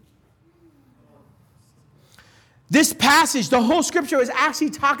 This passage, the whole scripture is actually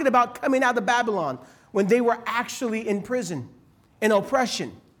talking about coming out of Babylon when they were actually in prison, in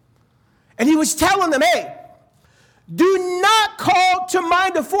oppression. And he was telling them, hey, do not call to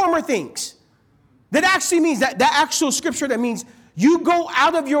mind the former things. That actually means that actual scripture that means you go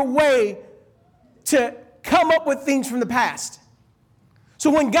out of your way to come up with things from the past. So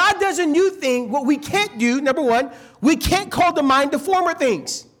when God does a new thing, what we can't do, number one, we can't call to mind the former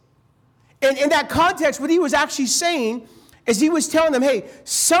things. And in that context, what he was actually saying is he was telling them, hey,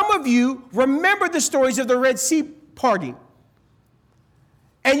 some of you remember the stories of the Red Sea parting.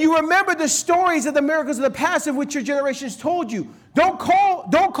 And you remember the stories of the miracles of the past of which your generations told you. Don't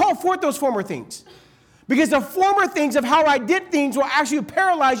call forth those former things. Because the former things of how I did things will actually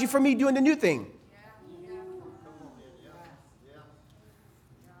paralyze you from me doing the new thing.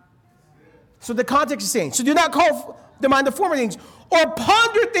 So the context is saying, so do not call to mind the former things or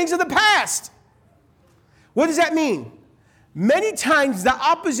ponder things of the past. What does that mean? Many times the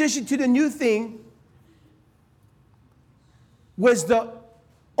opposition to the new thing was the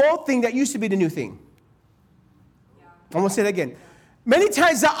old thing that used to be the new thing. I'm going to say that again. Many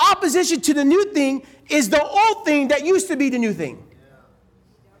times the opposition to the new thing is the old thing that used to be the new thing.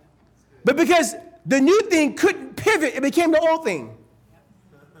 But because the new thing couldn't pivot, it became the old thing.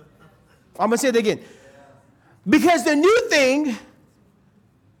 I'm going to say it again. Because the new thing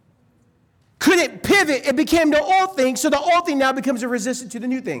couldn't pivot, it became the old thing, so the old thing now becomes a resistance to the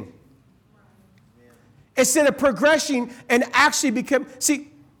new thing. Instead of progressing and actually become,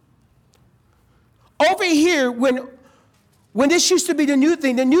 see, over here, when this used to be the new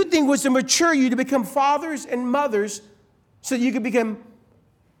thing was to mature you to become fathers and mothers so that you could become,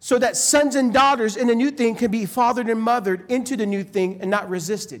 so that sons and daughters in the new thing can be fathered and mothered into the new thing and not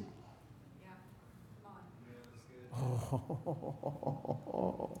resisted.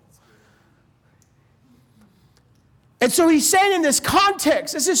 And so he's saying in this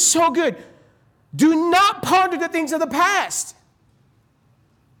context, this is so good, do not ponder the things of the past.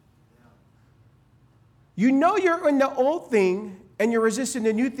 You know you're in the old thing and you're resisting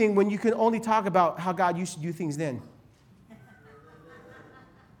the new thing when you can only talk about how God used to do things then.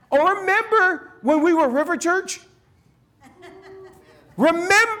 Oh, remember when we were River Church?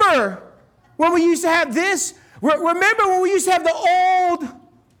 Remember when we used to have this? Remember when we used to have the old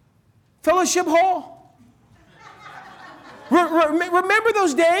fellowship hall? Remember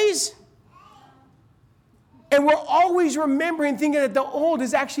those days? And we're always remembering, thinking that the old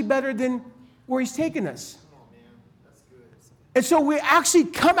is actually better than where he's taken us. And so we actually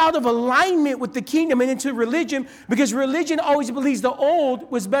come out of alignment with the kingdom and into religion because religion always believes the old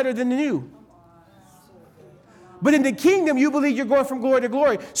was better than the new. But in the kingdom, you believe you're going from glory to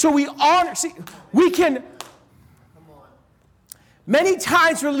glory. So we honor, see, we can, many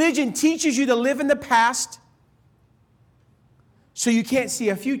times religion teaches you to live in the past so you can't see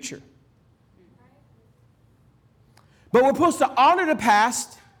a future. But we're supposed to honor the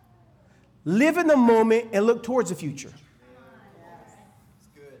past, live in the moment, and look towards the future.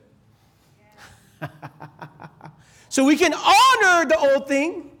 So we can honor the old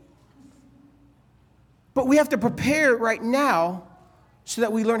thing, but we have to prepare right now so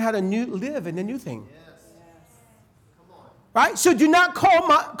that we learn how to live in the new thing. Right? So do not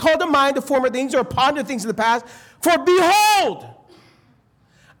call to mind the former things or ponder things of the past. For behold,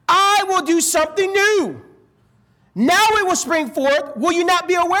 I will do something new. Now it will spring forth. Will you not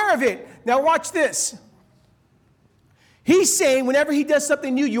be aware of it? Now watch this. He's saying whenever he does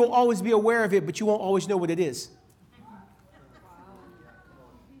something new, you'll always be aware of it, but you won't always know what it is.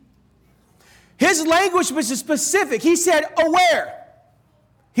 His language was specific. He said aware.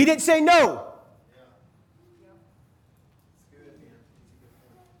 He didn't say no.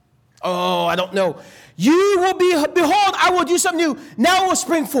 Oh, I don't know. You will be, behold, I will do something new. Now it will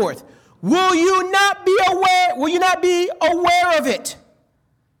spring forth. Will you not be aware? Will you not be aware of it?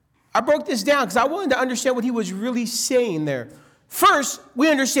 I broke this down because I wanted to understand what he was really saying there. First,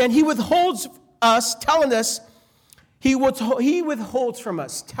 we understand he withholds us, telling us, he withholds from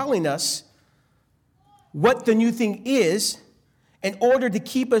us, telling us what the new thing is in order to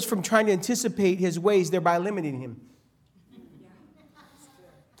keep us from trying to anticipate his ways, thereby limiting him.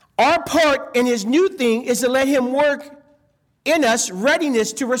 Our part in his new thing is to let him work in us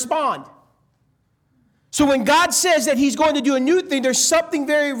readiness to respond. So when God says that he's going to do a new thing, there's something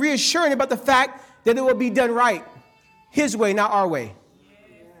very reassuring about the fact that it will be done right. His way, not our way.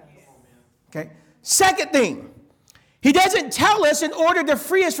 Okay. Second thing, he doesn't tell us in order to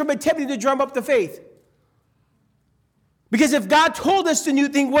free us from attempting to drum up the faith. Because if God told us the new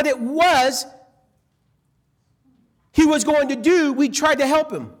thing, what it was he was going to do, we tried to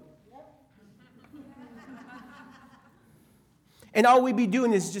help him. And all we'd be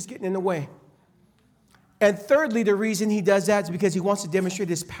doing is just getting in the way. And thirdly, the reason he does that is because he wants to demonstrate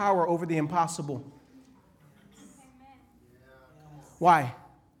his power over the impossible. Why?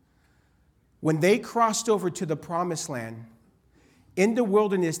 When they crossed over to the promised land, in the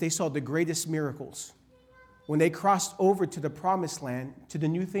wilderness, they saw the greatest miracles. When they crossed over to the promised land, to the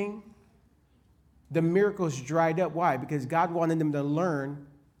new thing, the miracles dried up. Why? Because God wanted them to learn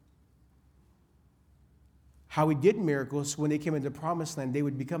how he did miracles. So when they came into the promised land, they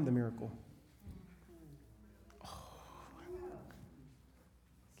would become the miracle.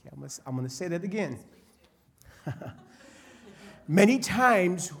 Okay, I'm going to say that again. Many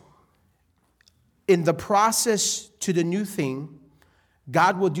times in the process to the new thing,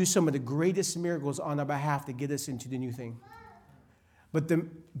 God will do some of the greatest miracles on our behalf to get us into the new thing.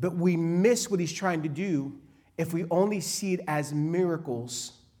 But we miss what he's trying to do if we only see it as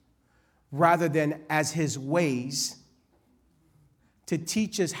miracles rather than as his ways to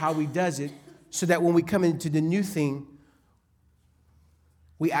teach us how he does it, so that when we come into the new thing,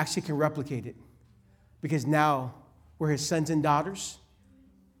 we actually can replicate it. Because now we're his sons and daughters,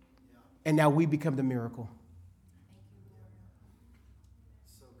 and now we become the miracle.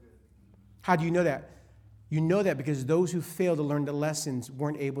 How do you know that? You know that because those who failed to learn the lessons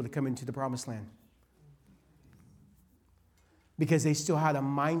weren't able to come into the promised land. Because they still had a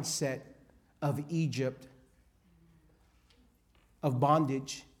mindset of Egypt, of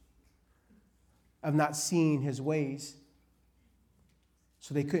bondage, of not seeing his ways.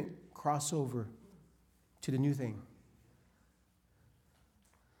 So they couldn't cross over to the new thing.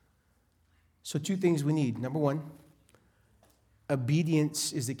 So 2 things we need. Number 1,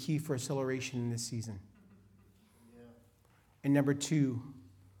 obedience is the key for acceleration in this season. And number 2,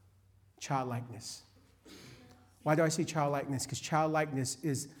 childlikeness. Why do I say childlikeness? Because childlikeness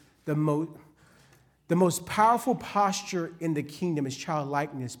is the most powerful posture in the kingdom is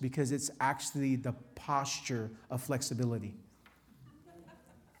childlikeness, because it's actually the posture of flexibility.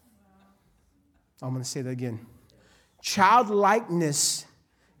 I'm going to say that again. Childlikeness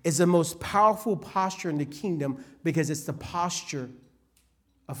is the most powerful posture in the kingdom because it's the posture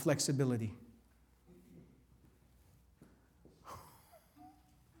of flexibility.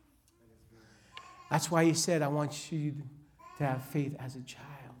 That's why he said, I want you to have faith as a child.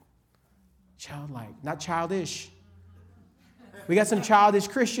 Childlike, not childish. We got some childish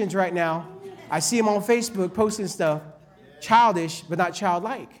Christians right now. I see them on Facebook posting stuff. Childish, but not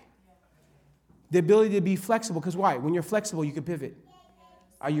childlike. The ability to be flexible, because why? When you're flexible, you can pivot.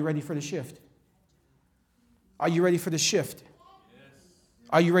 Are you ready for the shift? Are you ready for the shift?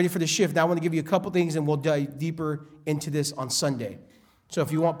 Are you ready for the shift? Now I want to give you a couple things and we'll dive deeper into this on Sunday. So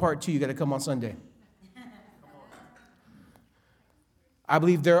if you want part 2, you got to come on Sunday. I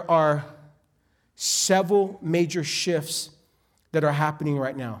believe there are several major shifts that are happening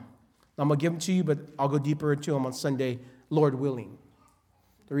right now. I'm going to give them to you, but I'll go deeper into them on Sunday, Lord willing.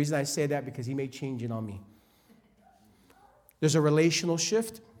 The reason I say that because he may change it on me. There's a relational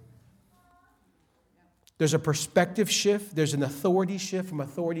shift. There's a perspective shift. There's an authority shift from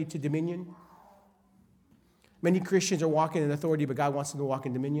authority to dominion. Many Christians are walking in authority, but God wants them to walk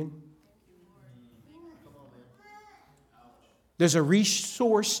in dominion. There's a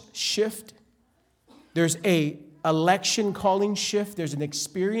resource shift. There's a election calling shift. There's an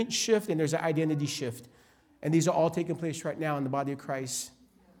experience shift, and there's an identity shift. And these are all taking place right now in the body of Christ.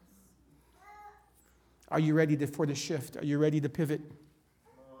 Are you ready for the shift? Are you ready to pivot?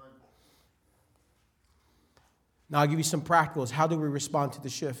 Now I'll give you some practicals. How do we respond to the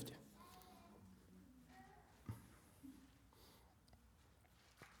shift?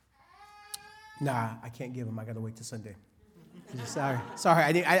 Nah, I can't give them. I got to wait till Sunday. Sorry.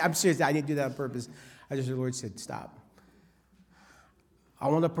 I'm serious. I didn't do that on purpose. The Lord said, stop. I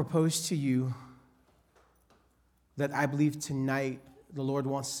want to propose to you that I believe tonight the Lord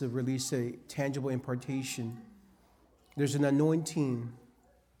wants to release a tangible impartation. There's an anointing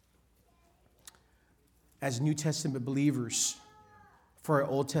as New Testament believers for an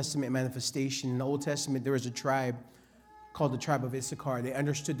Old Testament manifestation. In the Old Testament, there was a tribe called the tribe of Issachar. They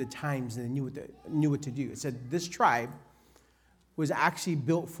understood the times and they knew what to do. It said this tribe was actually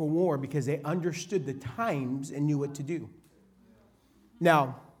built for war because they understood the times and knew what to do.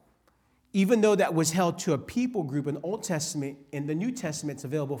 Now, even though that was held to a people group in the Old Testament, in the New Testament, it's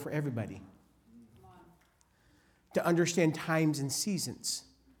available for everybody to understand times and seasons.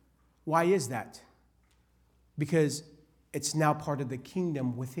 Why is that? Because it's now part of the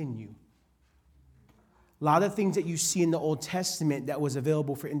kingdom within you. A lot of things that you see in the Old Testament that was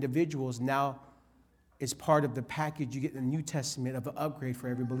available for individuals now is part of the package you get in the New Testament of an upgrade for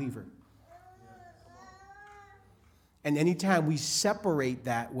every believer. And anytime we separate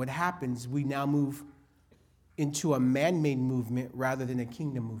that, what happens, we now move into a man-made movement rather than a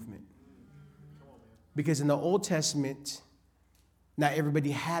kingdom movement. Because in the Old Testament, not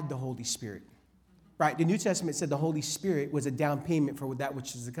everybody had the Holy Spirit. Right? The New Testament said the Holy Spirit was a down payment for that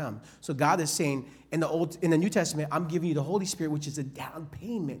which is to come. So God is saying in the New Testament, I'm giving you the Holy Spirit, which is a down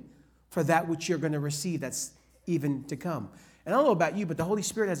payment for that which you're going to receive that's even to come. And I don't know about you, but the Holy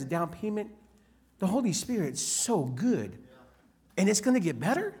Spirit has a down payment. The Holy Spirit's so good. And it's going to get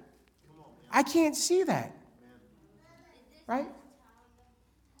better? I can't see that. Right?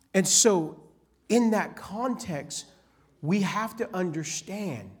 And so in that context, we have to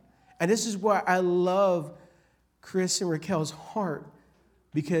understand. And this is why I love Chris and Raquel's heart,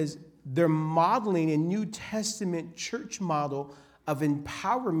 because they're modeling a New Testament church model of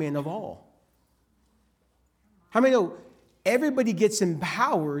empowerment of all. How many know everybody gets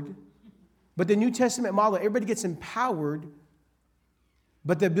empowered, but the New Testament model, everybody gets empowered,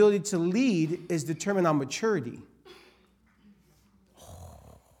 but the ability to lead is determined on maturity.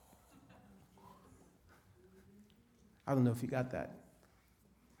 I don't know if you got that.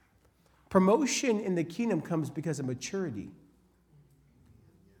 Promotion in the kingdom comes because of maturity.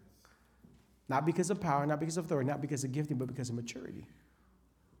 Not because of power, not because of authority, not because of gifting, but because of maturity.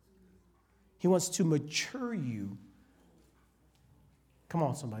 He wants to mature you. Come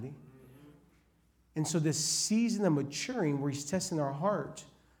on, somebody. And so this season of maturing where he's testing our heart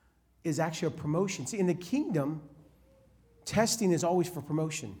is actually a promotion. See, in the kingdom, testing is always for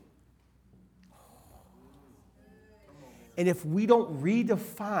promotion. And if we don't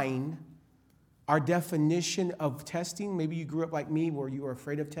redefine our definition of testing, maybe you grew up like me where you were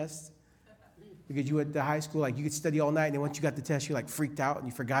afraid of tests because you went to high school, like you could study all night, and then once you got the test, you like freaked out and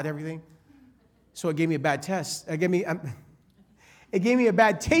you forgot everything. So it gave me a bad test. It gave me a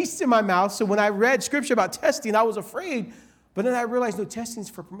bad taste in my mouth. So when I read scripture about testing, I was afraid. But then I realized, no, testing is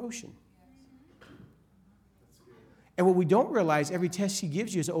for promotion. And what we don't realize, every test he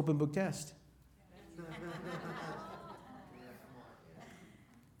gives you is an open book test.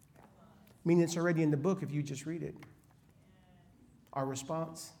 Meaning it's already in the book if you just read it. Our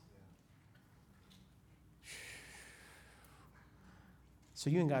response. So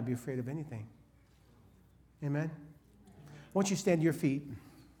you ain't got to be afraid of anything. Amen? Once you stand to your feet,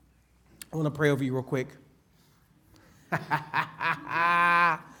 I want to pray over you real quick.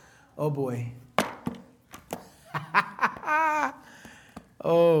 Oh, boy.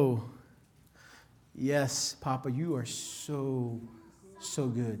 Oh, yes, Papa, you are so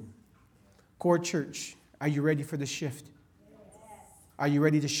good. Core Church, are you ready for the shift? Are you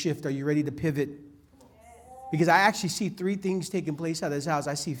ready to shift? Are you ready to pivot? Because I actually see three things taking place out of this house.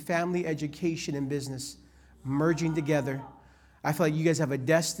 I see family, education, and business merging together. I feel like you guys have a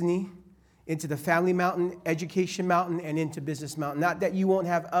destiny into the family mountain, education mountain, and into business mountain. Not that you won't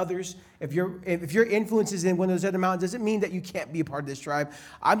have others. If your influence is in one of those other mountains, doesn't mean that you can't be a part of this tribe.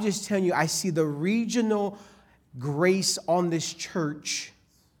 I'm just telling you, I see the regional grace on this church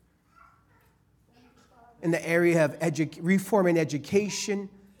in the area of reforming education,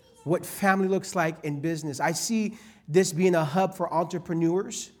 what family looks like in business. I see this being a hub for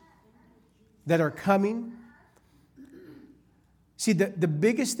entrepreneurs that are coming. See, the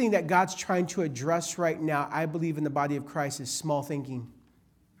biggest thing that God's trying to address right now, I believe in the body of Christ, is small thinking.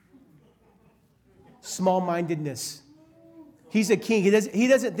 Small-mindedness. He's a king. He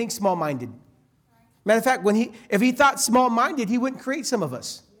doesn't think small-minded. Matter of fact, if he thought small-minded, he wouldn't create some of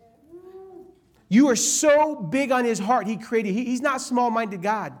us. You are so big on his heart, he created. He's not small-minded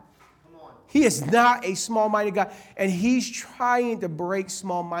God. He is not a small-minded God. And he's trying to break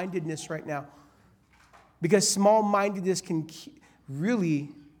small-mindedness right now. Because small-mindedness can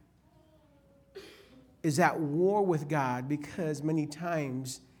really is at war with God, because many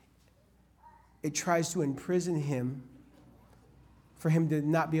times it tries to imprison him for him to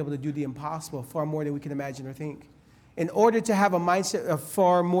not be able to do the impossible far more than we can imagine or think. In order to have a mindset of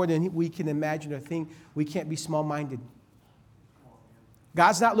far more than we can imagine or think, we can't be small-minded.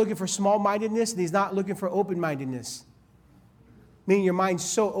 God's not looking for small-mindedness, and he's not looking for open-mindedness. Meaning your mind's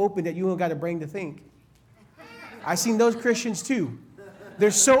so open that you don't got a brain to think. I've seen those Christians too.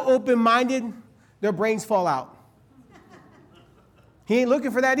 They're so open-minded, their brains fall out. He ain't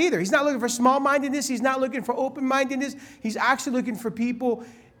looking for that either. He's not looking for small-mindedness. He's not looking for open-mindedness. He's actually looking for people,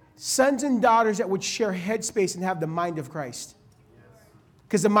 sons and daughters that would share headspace and have the mind of Christ.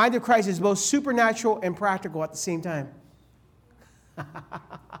 Because the mind of Christ is both supernatural and practical at the same time.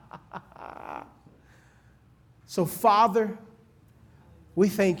 So, Father, we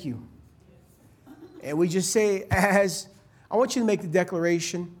thank you. And we just say, I want you to make the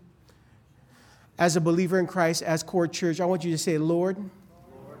declaration as a believer in Christ, as Core Church. I want you to say, Lord,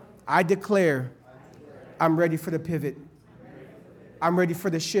 I declare I'm ready for the pivot. I'm ready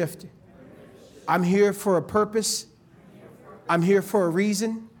for the shift. I'm here for a purpose. I'm here for a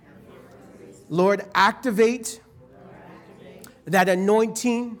reason. Lord, activate that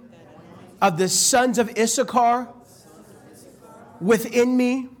anointing of the sons of Issachar within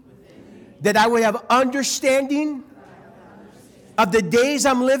me, that I would have understanding of the days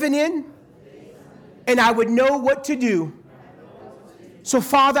I'm living in, and I would know what to do. So,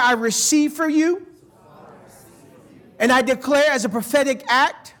 Father, I receive for you, and I declare as a prophetic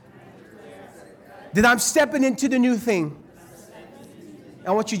act that I'm stepping into the new thing.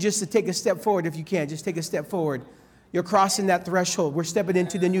 I want you just to take a step forward if you can. Just take a step forward. You're crossing that threshold. We're stepping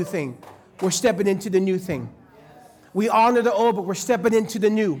into the new thing. We're stepping into the new thing. We honor the old, but we're stepping into the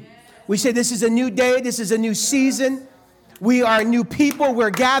new. We say this is a new day. This is a new season. We are new people. We're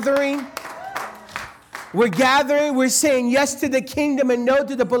gathering. We're gathering. We're saying yes to the kingdom and no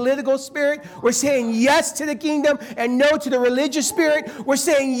to the political spirit. We're saying yes to the kingdom and no to the religious spirit. We're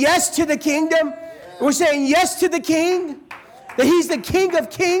saying yes to the kingdom. We're saying yes to the King. That He's the King of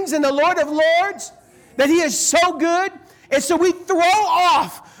kings and the Lord of lords. That He is so good. And so we throw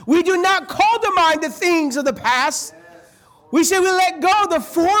off. We do not call to mind the things of the past. We say we let go of the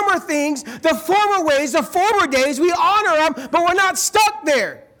former things, the former ways, the former days. We honor them, but we're not stuck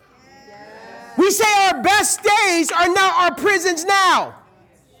there. We say our best days are not our prisons now.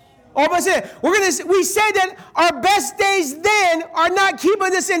 We say that our best days then are not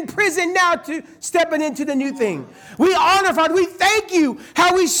keeping us in prison now to stepping into the new thing. We honor, Father. We thank you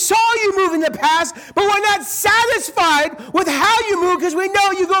how we saw you move in the past, but we're not satisfied with how you move because we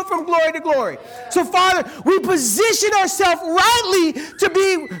know you go from glory to glory. So, Father, we position ourselves rightly to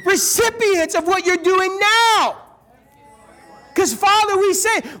be recipients of what you're doing now. Because, Father, we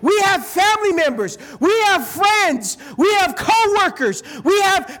say we have family members, we have friends, we have co-workers, we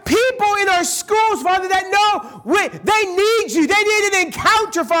have people in our schools, Father, that know they need you. They need an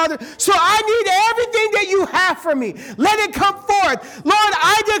encounter, Father. So I need everything that you have for me. Let it come forth. Lord,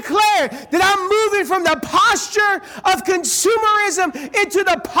 I declare that I'm moving from the posture of consumerism into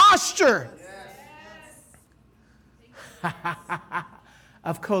the posture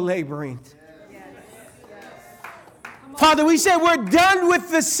of co-laboring. Father, we say we're done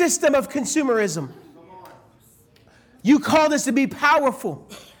with the system of consumerism. You called us to be powerful.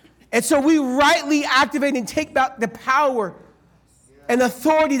 And so we rightly activate and take back the power and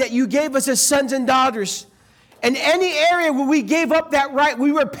authority that you gave us as sons and daughters. And any area where we gave up that right,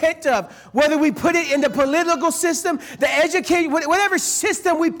 we repent of. Whether we put it in the political system, the education, whatever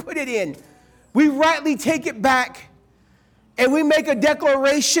system we put it in, we rightly take it back. And we make a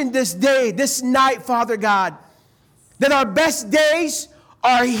declaration this day, this night, Father God, that our best days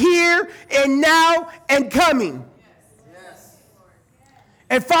are here and now and coming. Yes.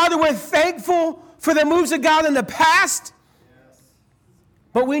 And Father, we're thankful for the moves of God in the past,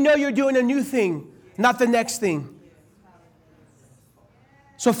 but we know you're doing a new thing, not the next thing.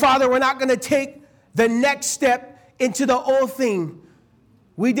 So Father, we're not going to take the next step into the old thing.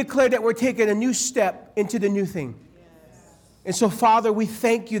 We declare that we're taking a new step into the new thing. And so Father, we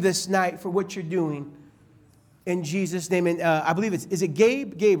thank you this night for what you're doing. In Jesus' name, and I believe is it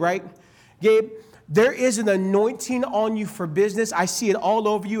Gabe? Gabe, right? Gabe, there is an anointing on you for business. I see it all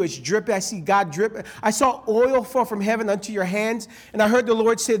over you. It's dripping. I see God dripping. I saw oil fall from heaven unto your hands. And I heard the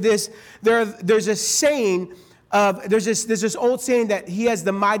Lord say this. There's a saying of, there's this old saying that he has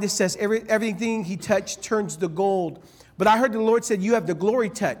the Midas test. Everything he touched turns to gold. But I heard the Lord said you have the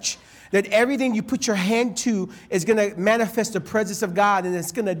glory touch. That everything you put your hand to is going to manifest the presence of God, and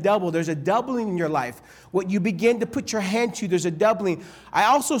it's going to double. There's a doubling in your life. What you begin to put your hand to, there's a doubling. I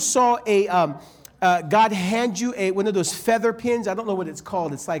also saw God hand you one of those feather pins. I don't know what it's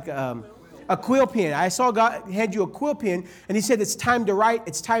called. It's like a quill pen. I saw God hand you a quill pen, and he said, it's time to write,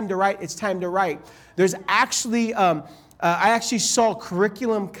 it's time to write, it's time to write. There's actually, I actually saw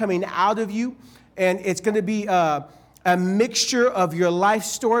curriculum coming out of you, and it's going to be a mixture of your life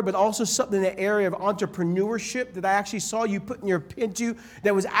story, but also something in the area of entrepreneurship that I actually saw you putting your pen to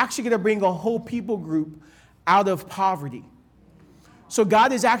that was actually going to bring a whole people group out of poverty. So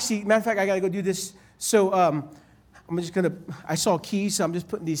God is actually, matter of fact, I got to go do this. So I saw keys, so I'm just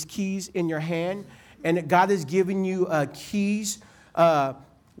putting these keys in your hand. And God is giving you keys.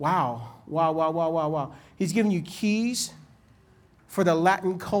 Wow. He's giving you keys for the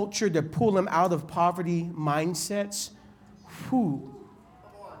Latin culture to pull them out of poverty mindsets. Whew.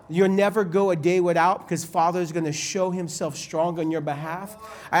 You'll never go a day without because Father is going to show himself strong on your behalf.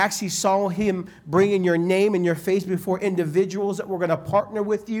 I actually saw him bringing your name and your face before individuals that were going to partner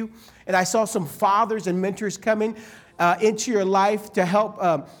with you. And I saw some fathers and mentors coming into your life to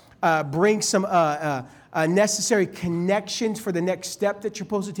help bring some necessary connections for the next step that you're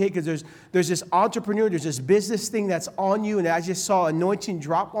supposed to take, because there's this entrepreneur, there's this business thing that's on you, and I just saw anointing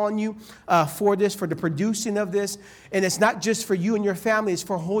drop on you for the producing of this. And it's not just for you and your family, it's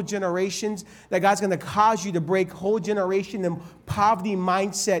for whole generations, that God's going to cause you to break whole generation and poverty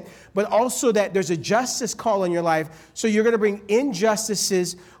mindset, but also that there's a justice call in your life. So you're going to bring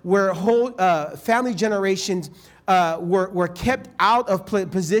injustices where whole family generations were kept out of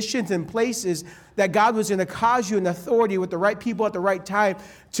positions and places, that God was going to cause you in authority with the right people at the right time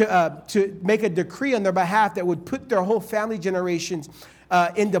to make a decree on their behalf that would put their whole family generations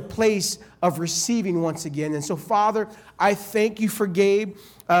into place of receiving once again. And so, Father, I thank you for Gabe.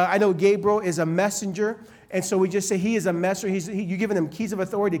 I know Gabriel is a messenger, And so we just say he is a messenger. You're giving him keys of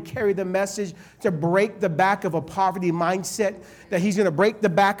authority to carry the message, to break the back of a poverty mindset, that he's going to break the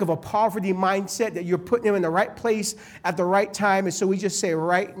back of a poverty mindset, that you're putting him in the right place at the right time. And so we just say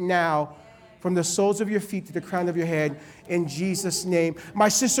right now, from the soles of your feet to the crown of your head, in Jesus' name. My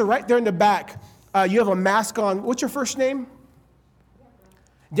sister, right there in the back, you have a mask on. What's your first name?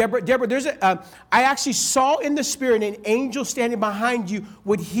 Deborah, I actually saw in the spirit an angel standing behind you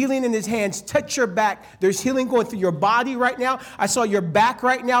with healing in his hands. Touch your back. There's healing going through your body right now. I saw your back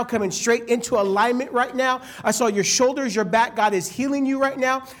right now coming straight into alignment right now. I saw your shoulders, your back. God is healing you right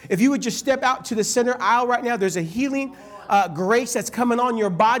now. If you would just step out to the center aisle right now, there's a healing grace that's coming on your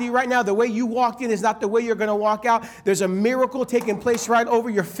body right now. The way you walked in is not the way you're going to walk out. There's a miracle taking place right over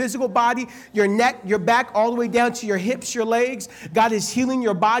your physical body, your neck, your back, all the way down to your hips, your legs. God is healing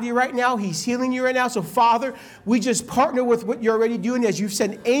your body right now. He's healing you right now. So, Father, we just partner with what you're already doing as you've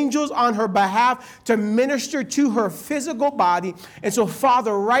sent angels on her behalf to minister to her physical body. And so,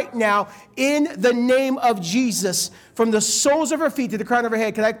 Father, right now, in the name of Jesus, from the soles of her feet to the crown of her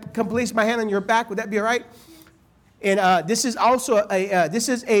head, can I come place my hand on your back? Would that be all right? And this is also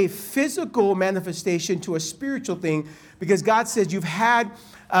a physical manifestation to a spiritual thing, because God says you've had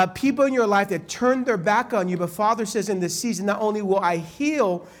people in your life that turned their back on you. But Father says in this season, not only will I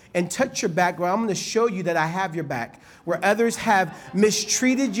heal and touch your back, but I'm going to show you that I have your back. Where others have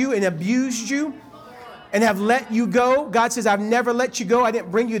mistreated you and abused you and have let you go, God says, I've never let you go. I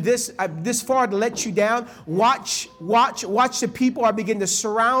didn't bring you this far to let you down. Watch the people are beginning to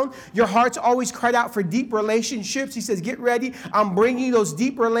surround. Your heart's always cried out for deep relationships. He says, get ready. I'm bringing you those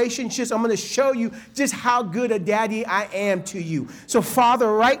deep relationships. I'm going to show you just how good a daddy I am to you. So,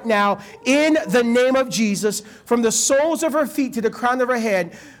 Father, right now, in the name of Jesus, from the soles of her feet to the crown of her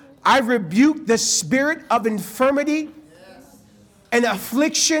head, I rebuke the spirit of infirmity and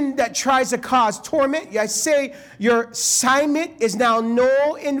affliction that tries to cause torment. I say your assignment is now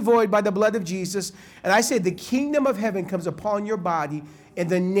null and void by the blood of Jesus. And I say the kingdom of heaven comes upon your body in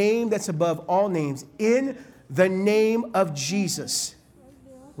the name that's above all names. In the name of Jesus.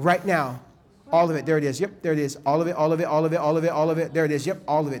 Right now. All of it. There it is. Yep, there it is. All of it, all of it, all of it, all of it, all of it. There it is. Yep,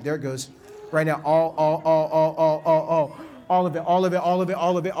 all of it. There it goes. Right now. All of it, all of it, all of it,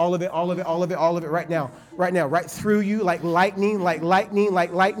 all of it, all of it, all of it, all of it, all of it, right now, right through you, like lightning, like lightning,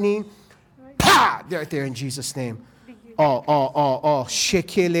 like lightning. Pa! Right there in Jesus' name. All. Fresh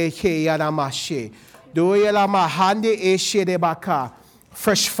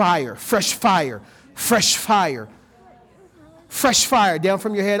fire, fresh fire, fresh fire, fresh fire down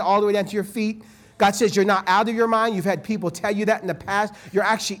from your head all the way down to your feet. God says you're not out of your mind. You've had people tell you that in the past. You're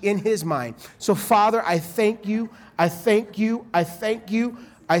actually in his mind. So, Father, I thank you. I thank you. I thank you.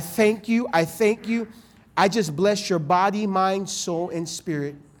 I thank you. I thank you. I just bless your body, mind, soul, and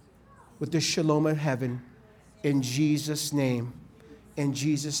spirit with the shalom of heaven in Jesus' name. In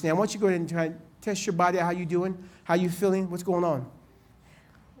Jesus' name. I want you to go ahead and try and test your body. How you doing? How you feeling? What's going on?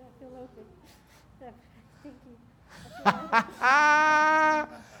 I feel okay. Thank you.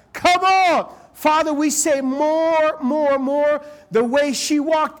 Come on. Father, we say more. The way she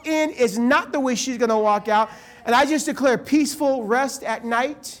walked in is not the way she's going to walk out. And I just declare peaceful rest at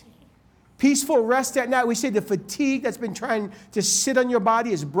night. Peaceful rest at night. We say the fatigue that's been trying to sit on your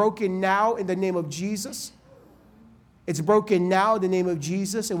body is broken now in the name of Jesus. It's broken now in the name of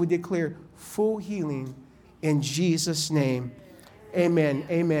Jesus. And we declare full healing in Jesus' name. Amen.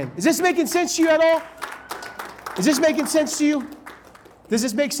 Amen. Is this making sense to you at all? Is this making sense to you? Does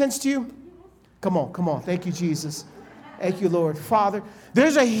this make sense to you? Come on. Thank you, Jesus. Thank you, Lord. Father,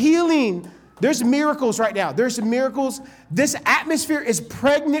 there's a healing. There's miracles right now. There's miracles. This atmosphere is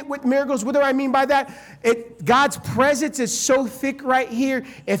pregnant with miracles. What do I mean by that? God's presence is so thick right here.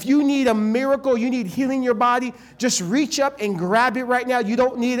 If you need a miracle, you need healing in your body, just reach up and grab it right now. You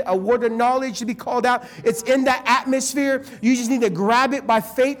don't need a word of knowledge to be called out. It's in that atmosphere. You just need to grab it by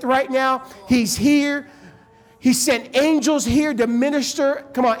faith right now. He's here. He sent angels here to minister.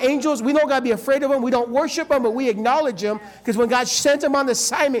 Come on, angels, we don't got to be afraid of them. We don't worship them, but we acknowledge them, because when God sent them on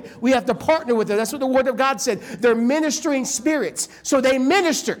assignment, we have to partner with them. That's what the Word of God said. They're ministering spirits, so they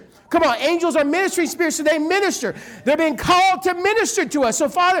minister. Come on, angels are ministering spirits, so they minister. They're being called to minister to us. So,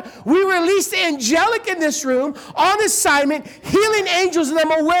 Father, we release the angelic in this room on assignment, healing angels, and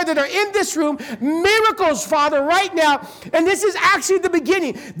I'm aware that are in this room. Miracles, Father, right now. And this is actually the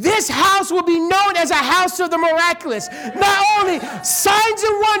beginning. This house will be known as a house of the miraculous. Not only signs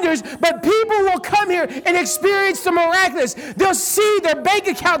and wonders, but people will come here and experience the miraculous. They'll see their bank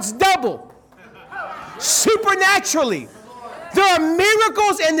accounts double supernaturally. There are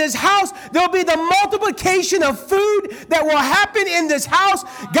miracles in this house. There'll be the multiplication of food that will happen in this house.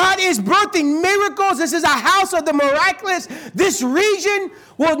 God is birthing miracles. This is a house of the miraculous. This region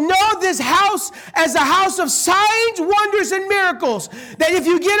will know this house as a house of signs, wonders, and miracles. That if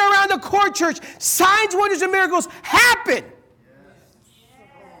you get around the core church, signs, wonders, and miracles happen.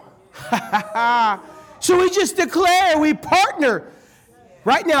 So we just declare, we partner.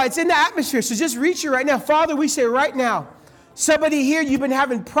 Right now, it's in the atmosphere. So just reach it right now. Father, we say right now, somebody here, you've been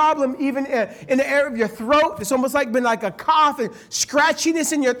having problem even in the area of your throat. It's almost like been like a cough and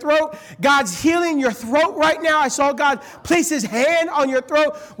scratchiness in your throat. God's healing your throat right now. I saw God place his hand on your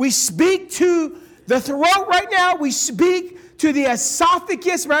throat. We speak to the throat right now. We speak to the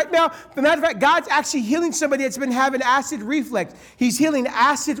esophagus right now. As a matter of fact, God's actually healing somebody that's been having acid reflux. He's healing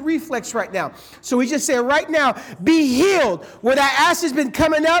acid reflux right now. So we just say right now, be healed. Where that acid's been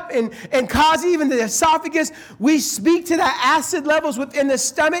coming up and causing even the esophagus, we speak to the acid levels within the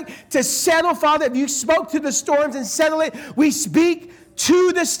stomach to settle. Father, if you spoke to the storms and settle it, we speak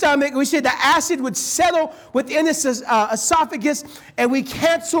to the stomach. We said the acid would settle within this esophagus, and we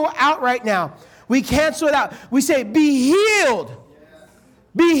cancel out right now. We cancel it out. We say, be healed.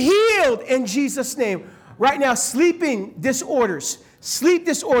 Be healed in Jesus' name. Right now, sleep disorders.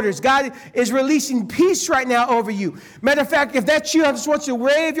 God is releasing peace right now over you. Matter of fact, if that's you, I just want you to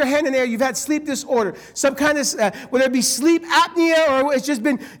wave your hand in there. You've had sleep disorder. Some kind of, whether it be sleep apnea or it's just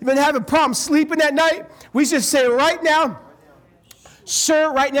been, you've been having problems sleeping at night. We just say right now,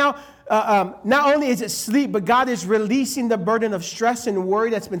 sir, right now, not only is it sleep, but God is releasing the burden of stress and worry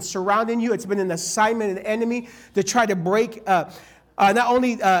that's been surrounding you. It's been an assignment, an enemy to try to break, not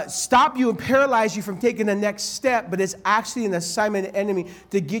only stop you and paralyze you from taking the next step, but it's actually an assignment, an enemy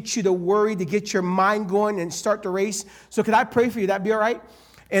to get you to worry, to get your mind going and start the race. So could I pray for you? That'd be all right?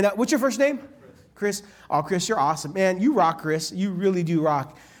 And what's your first name? Chris. Oh, Chris, you're awesome. Man, you rock, Chris. You really do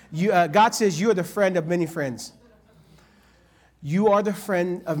rock. God says you are the friend of many friends. You are the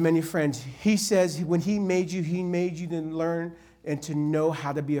friend of many friends. He says when he made you to learn and to know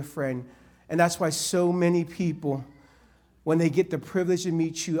how to be a friend. And that's why so many people, when they get the privilege to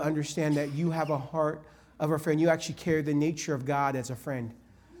meet you, understand that you have a heart of a friend. You actually carry the nature of God as a friend.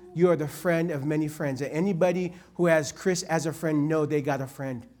 You are the friend of many friends. And anybody who has Chris as a friend, know they got a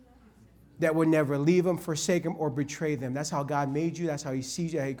friend that would never leave them, forsake them, or betray them. That's how God made you. That's how he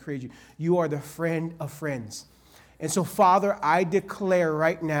sees you, how he created you. You are the friend of friends. And so, Father, I declare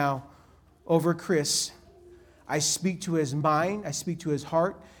right now over Chris, I speak to his mind, I speak to his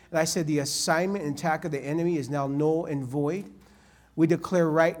heart, and I said the assignment and attack of the enemy is now null and void. We declare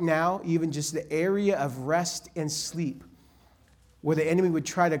right now, even just the area of rest and sleep, where the enemy would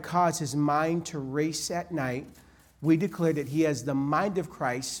try to cause his mind to race at night, we declare that he has the mind of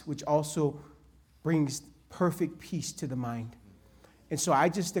Christ, which also brings perfect peace to the mind. And so I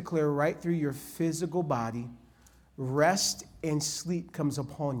just declare right through your physical body, rest and sleep comes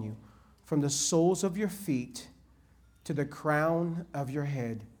upon you from the soles of your feet to the crown of your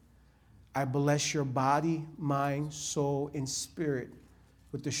head. I bless your body, mind, soul, and spirit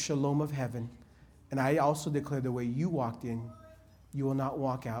with the shalom of heaven. And I also declare the way you walked in, you will not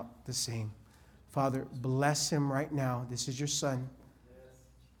walk out the same. Father, bless him right now. This is your son.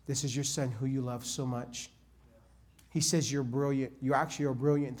 This is your son who you love so much. He says you're brilliant. You actually are a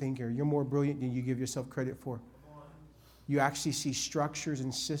brilliant thinker. You're more brilliant than you give yourself credit for. You actually see structures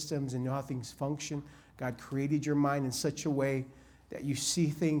and systems and know how things function. God created your mind in such a way that you see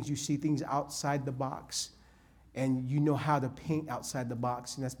things outside the box, and you know how to paint outside the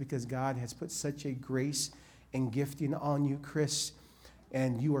box. And that's because God has put such a grace and gifting on you, Chris.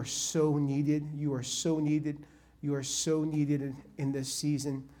 And you are so needed. You are so needed. You are so needed in this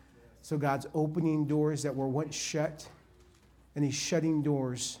season. So God's opening doors that were once shut, and he's shutting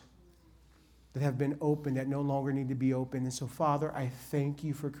doors that have been opened that no longer need to be open. And so, Father, I thank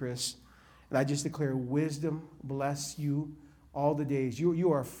you for Chris. And I just declare wisdom, bless you all the days.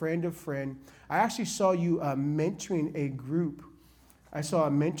 You are a friend of friend. I actually saw you mentoring a group. I saw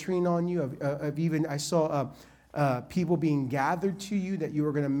a mentoring on you I saw people being gathered to you, that you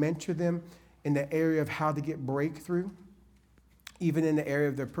were going to mentor them in the area of how to get breakthrough, even in the area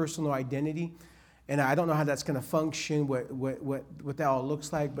of their personal identity. And I don't know how that's going to function, what that all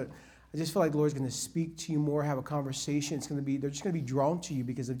looks like, but I just feel like the Lord's going to speak to you more, have a conversation. They're just going to be drawn to you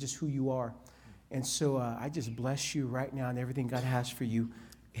because of just who you are. And so I just bless you right now and everything God has for you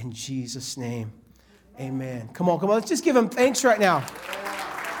in Jesus' name. Amen. Come on. Let's just give him thanks right now.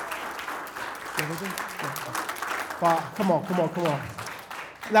 Come on.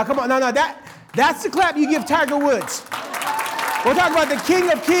 Now, come on. No, that's the clap you give Tiger Woods. We're talking about the King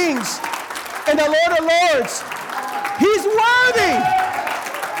of Kings and the Lord of Lords. He's worthy.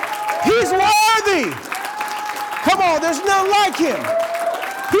 He's worthy. Come on, there's none like him.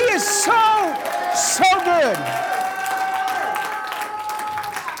 He is so good.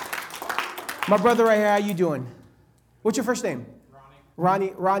 My brother right here, how you doing? What's your first name?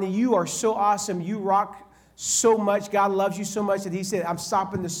 Ronnie, you are so awesome. You rock so much. God loves you so much that he said, I'm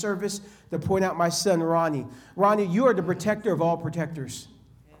stopping the service to point out my son, Ronnie. Ronnie, you are the protector of all protectors.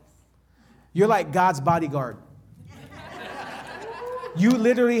 You're like God's bodyguard. You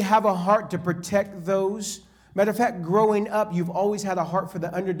literally have a heart to protect those. Matter of fact, growing up, you've always had a heart for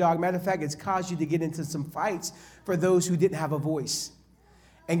the underdog. Matter of fact, it's caused you to get into some fights for those who didn't have a voice.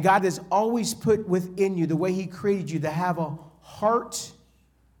 And God has always put within you, the way he created you, to have a heart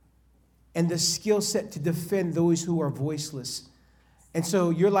and the skill set to defend those who are voiceless. And so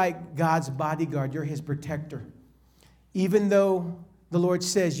you're like God's bodyguard. You're his protector. Even though the Lord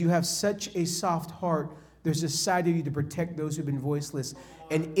says you have such a soft heart, there's a side of you to protect those who've been voiceless.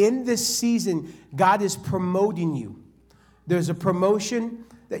 And in this season, God is promoting you. There's a promotion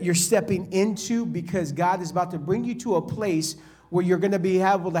that you're stepping into because God is about to bring you to a place where you're going to be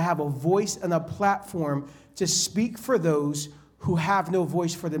able to have a voice and a platform to speak for those who have no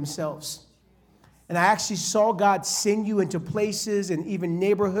voice for themselves. And I actually saw God send you into places and even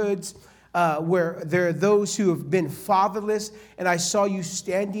neighborhoods where there are those who have been fatherless, and I saw you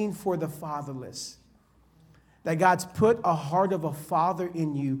standing for the fatherless. That God's put a heart of a father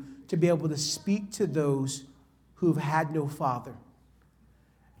in you to be able to speak to those who've had no father.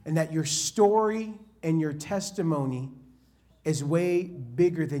 And that your story and your testimony is way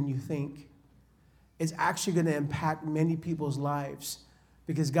bigger than you think. It's actually going to impact many people's lives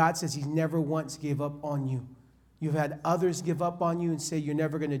because God says he never once gave up on you. You've had others give up on you and say you're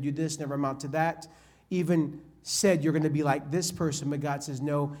never going to do this, never amount to that. Even said you're going to be like this person, but God says,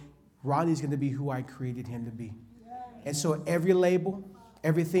 no, Ronnie's going to be who I created him to be. And so every label,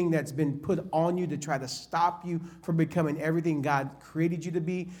 everything that's been put on you to try to stop you from becoming everything God created you to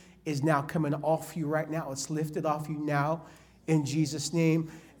be is now coming off you right now. It's lifted off you now in Jesus'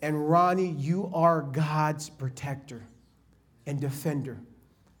 name. And Ronnie, you are God's protector and defender.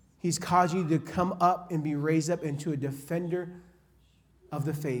 He's caused you to come up and be raised up into a defender of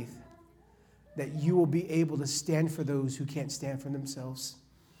the faith, that you will be able to stand for those who can't stand for themselves.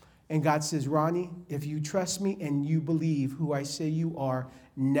 And God says, Ronnie, if you trust me and you believe who I say you are,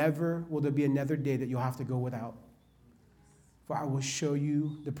 never will there be another day that you'll have to go without. For I will show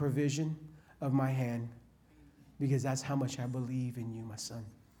you the provision of my hand, because that's how much I believe in you, my son.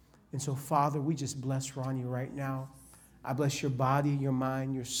 And so, Father, we just bless Ronnie right now. I bless your body, your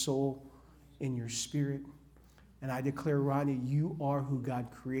mind, your soul, and your spirit. And I declare, Ronnie, you are who God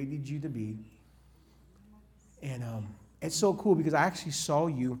created you to be. And it's so cool because I actually saw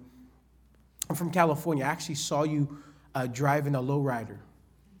you. I'm from California. I actually saw you driving a lowrider.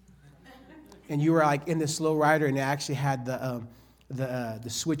 And you were like in this lowrider, and it actually had the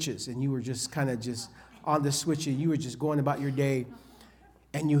switches, and you were just kind of just on the switch, and you were just going about your day,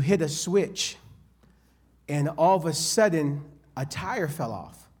 and you hit a switch, and all of a sudden, a tire fell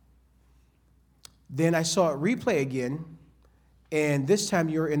off. Then I saw it replay again, and this time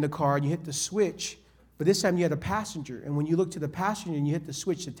you were in the car, and you hit the switch, but this time you had a passenger, and when you looked to the passenger and you hit the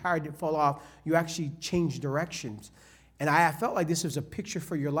switch, the tire didn't fall off, you actually changed directions. And I felt like this was a picture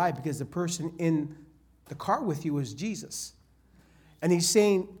for your life because the person in the car with you was Jesus. And he's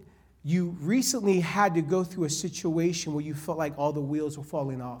saying, you recently had to go through a situation where you felt like all the wheels were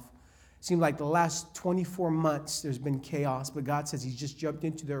falling off. It seemed like the last 24 months there's been chaos, but God says he's just jumped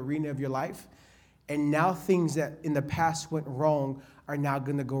into the arena of your life. And now things that in the past went wrong are now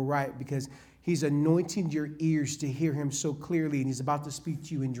going to go right because he's anointing your ears to hear him so clearly, and he's about to speak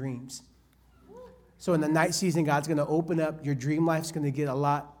to you in dreams. So in the night season, God's going to open up. Your dream life's going to get a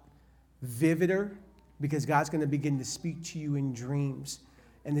lot vivider because God's going to begin to speak to you in dreams.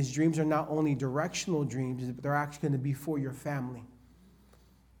 And these dreams are not only directional dreams, but they're actually going to be for your family.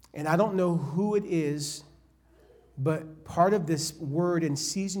 And I don't know who it is, but part of this word and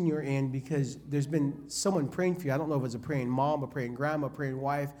season you're in, because there's been someone praying for you. I don't know if it's a praying mom, a praying grandma, a praying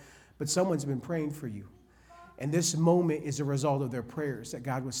wife, but someone's been praying for you. And this moment is a result of their prayers, that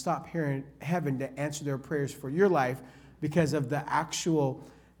God would stop hearing heaven to answer their prayers for your life because of the actual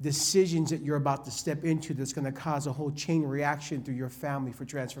decisions that you're about to step into that's going to cause a whole chain reaction through your family for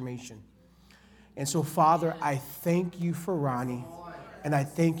transformation. And so, Father, I thank you for Ronnie, and I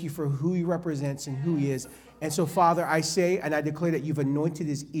thank you for who he represents and who he is. And so, Father, I say and I declare that you've anointed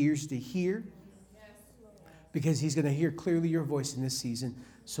his ears to hear because he's going to hear clearly your voice in this season.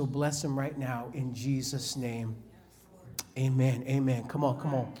 So bless him right now in Jesus' name. Amen. Amen. Come on,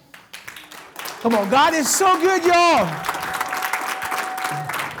 come on. Come on. God is so good, y'all.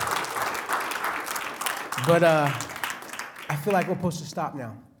 But I feel like we're supposed to stop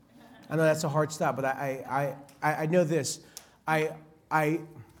now. I know that's a hard stop, but I know this. I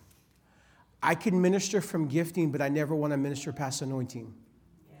can minister from gifting, but I never want to minister past anointing.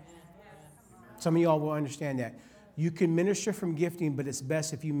 Some of y'all will understand that. You can minister from gifting, but it's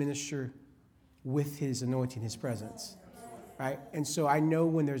best if you minister with his anointing, his presence. Right? And so I know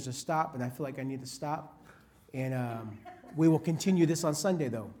when there's a stop, and I feel like I need to stop. And we will continue this on Sunday,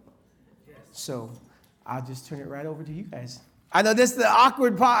 though. So I'll just turn it right over to you guys. I know this is the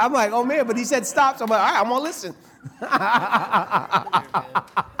awkward part. I'm like, oh, man, but he said stop. So I'm like, all right, I'm going to listen.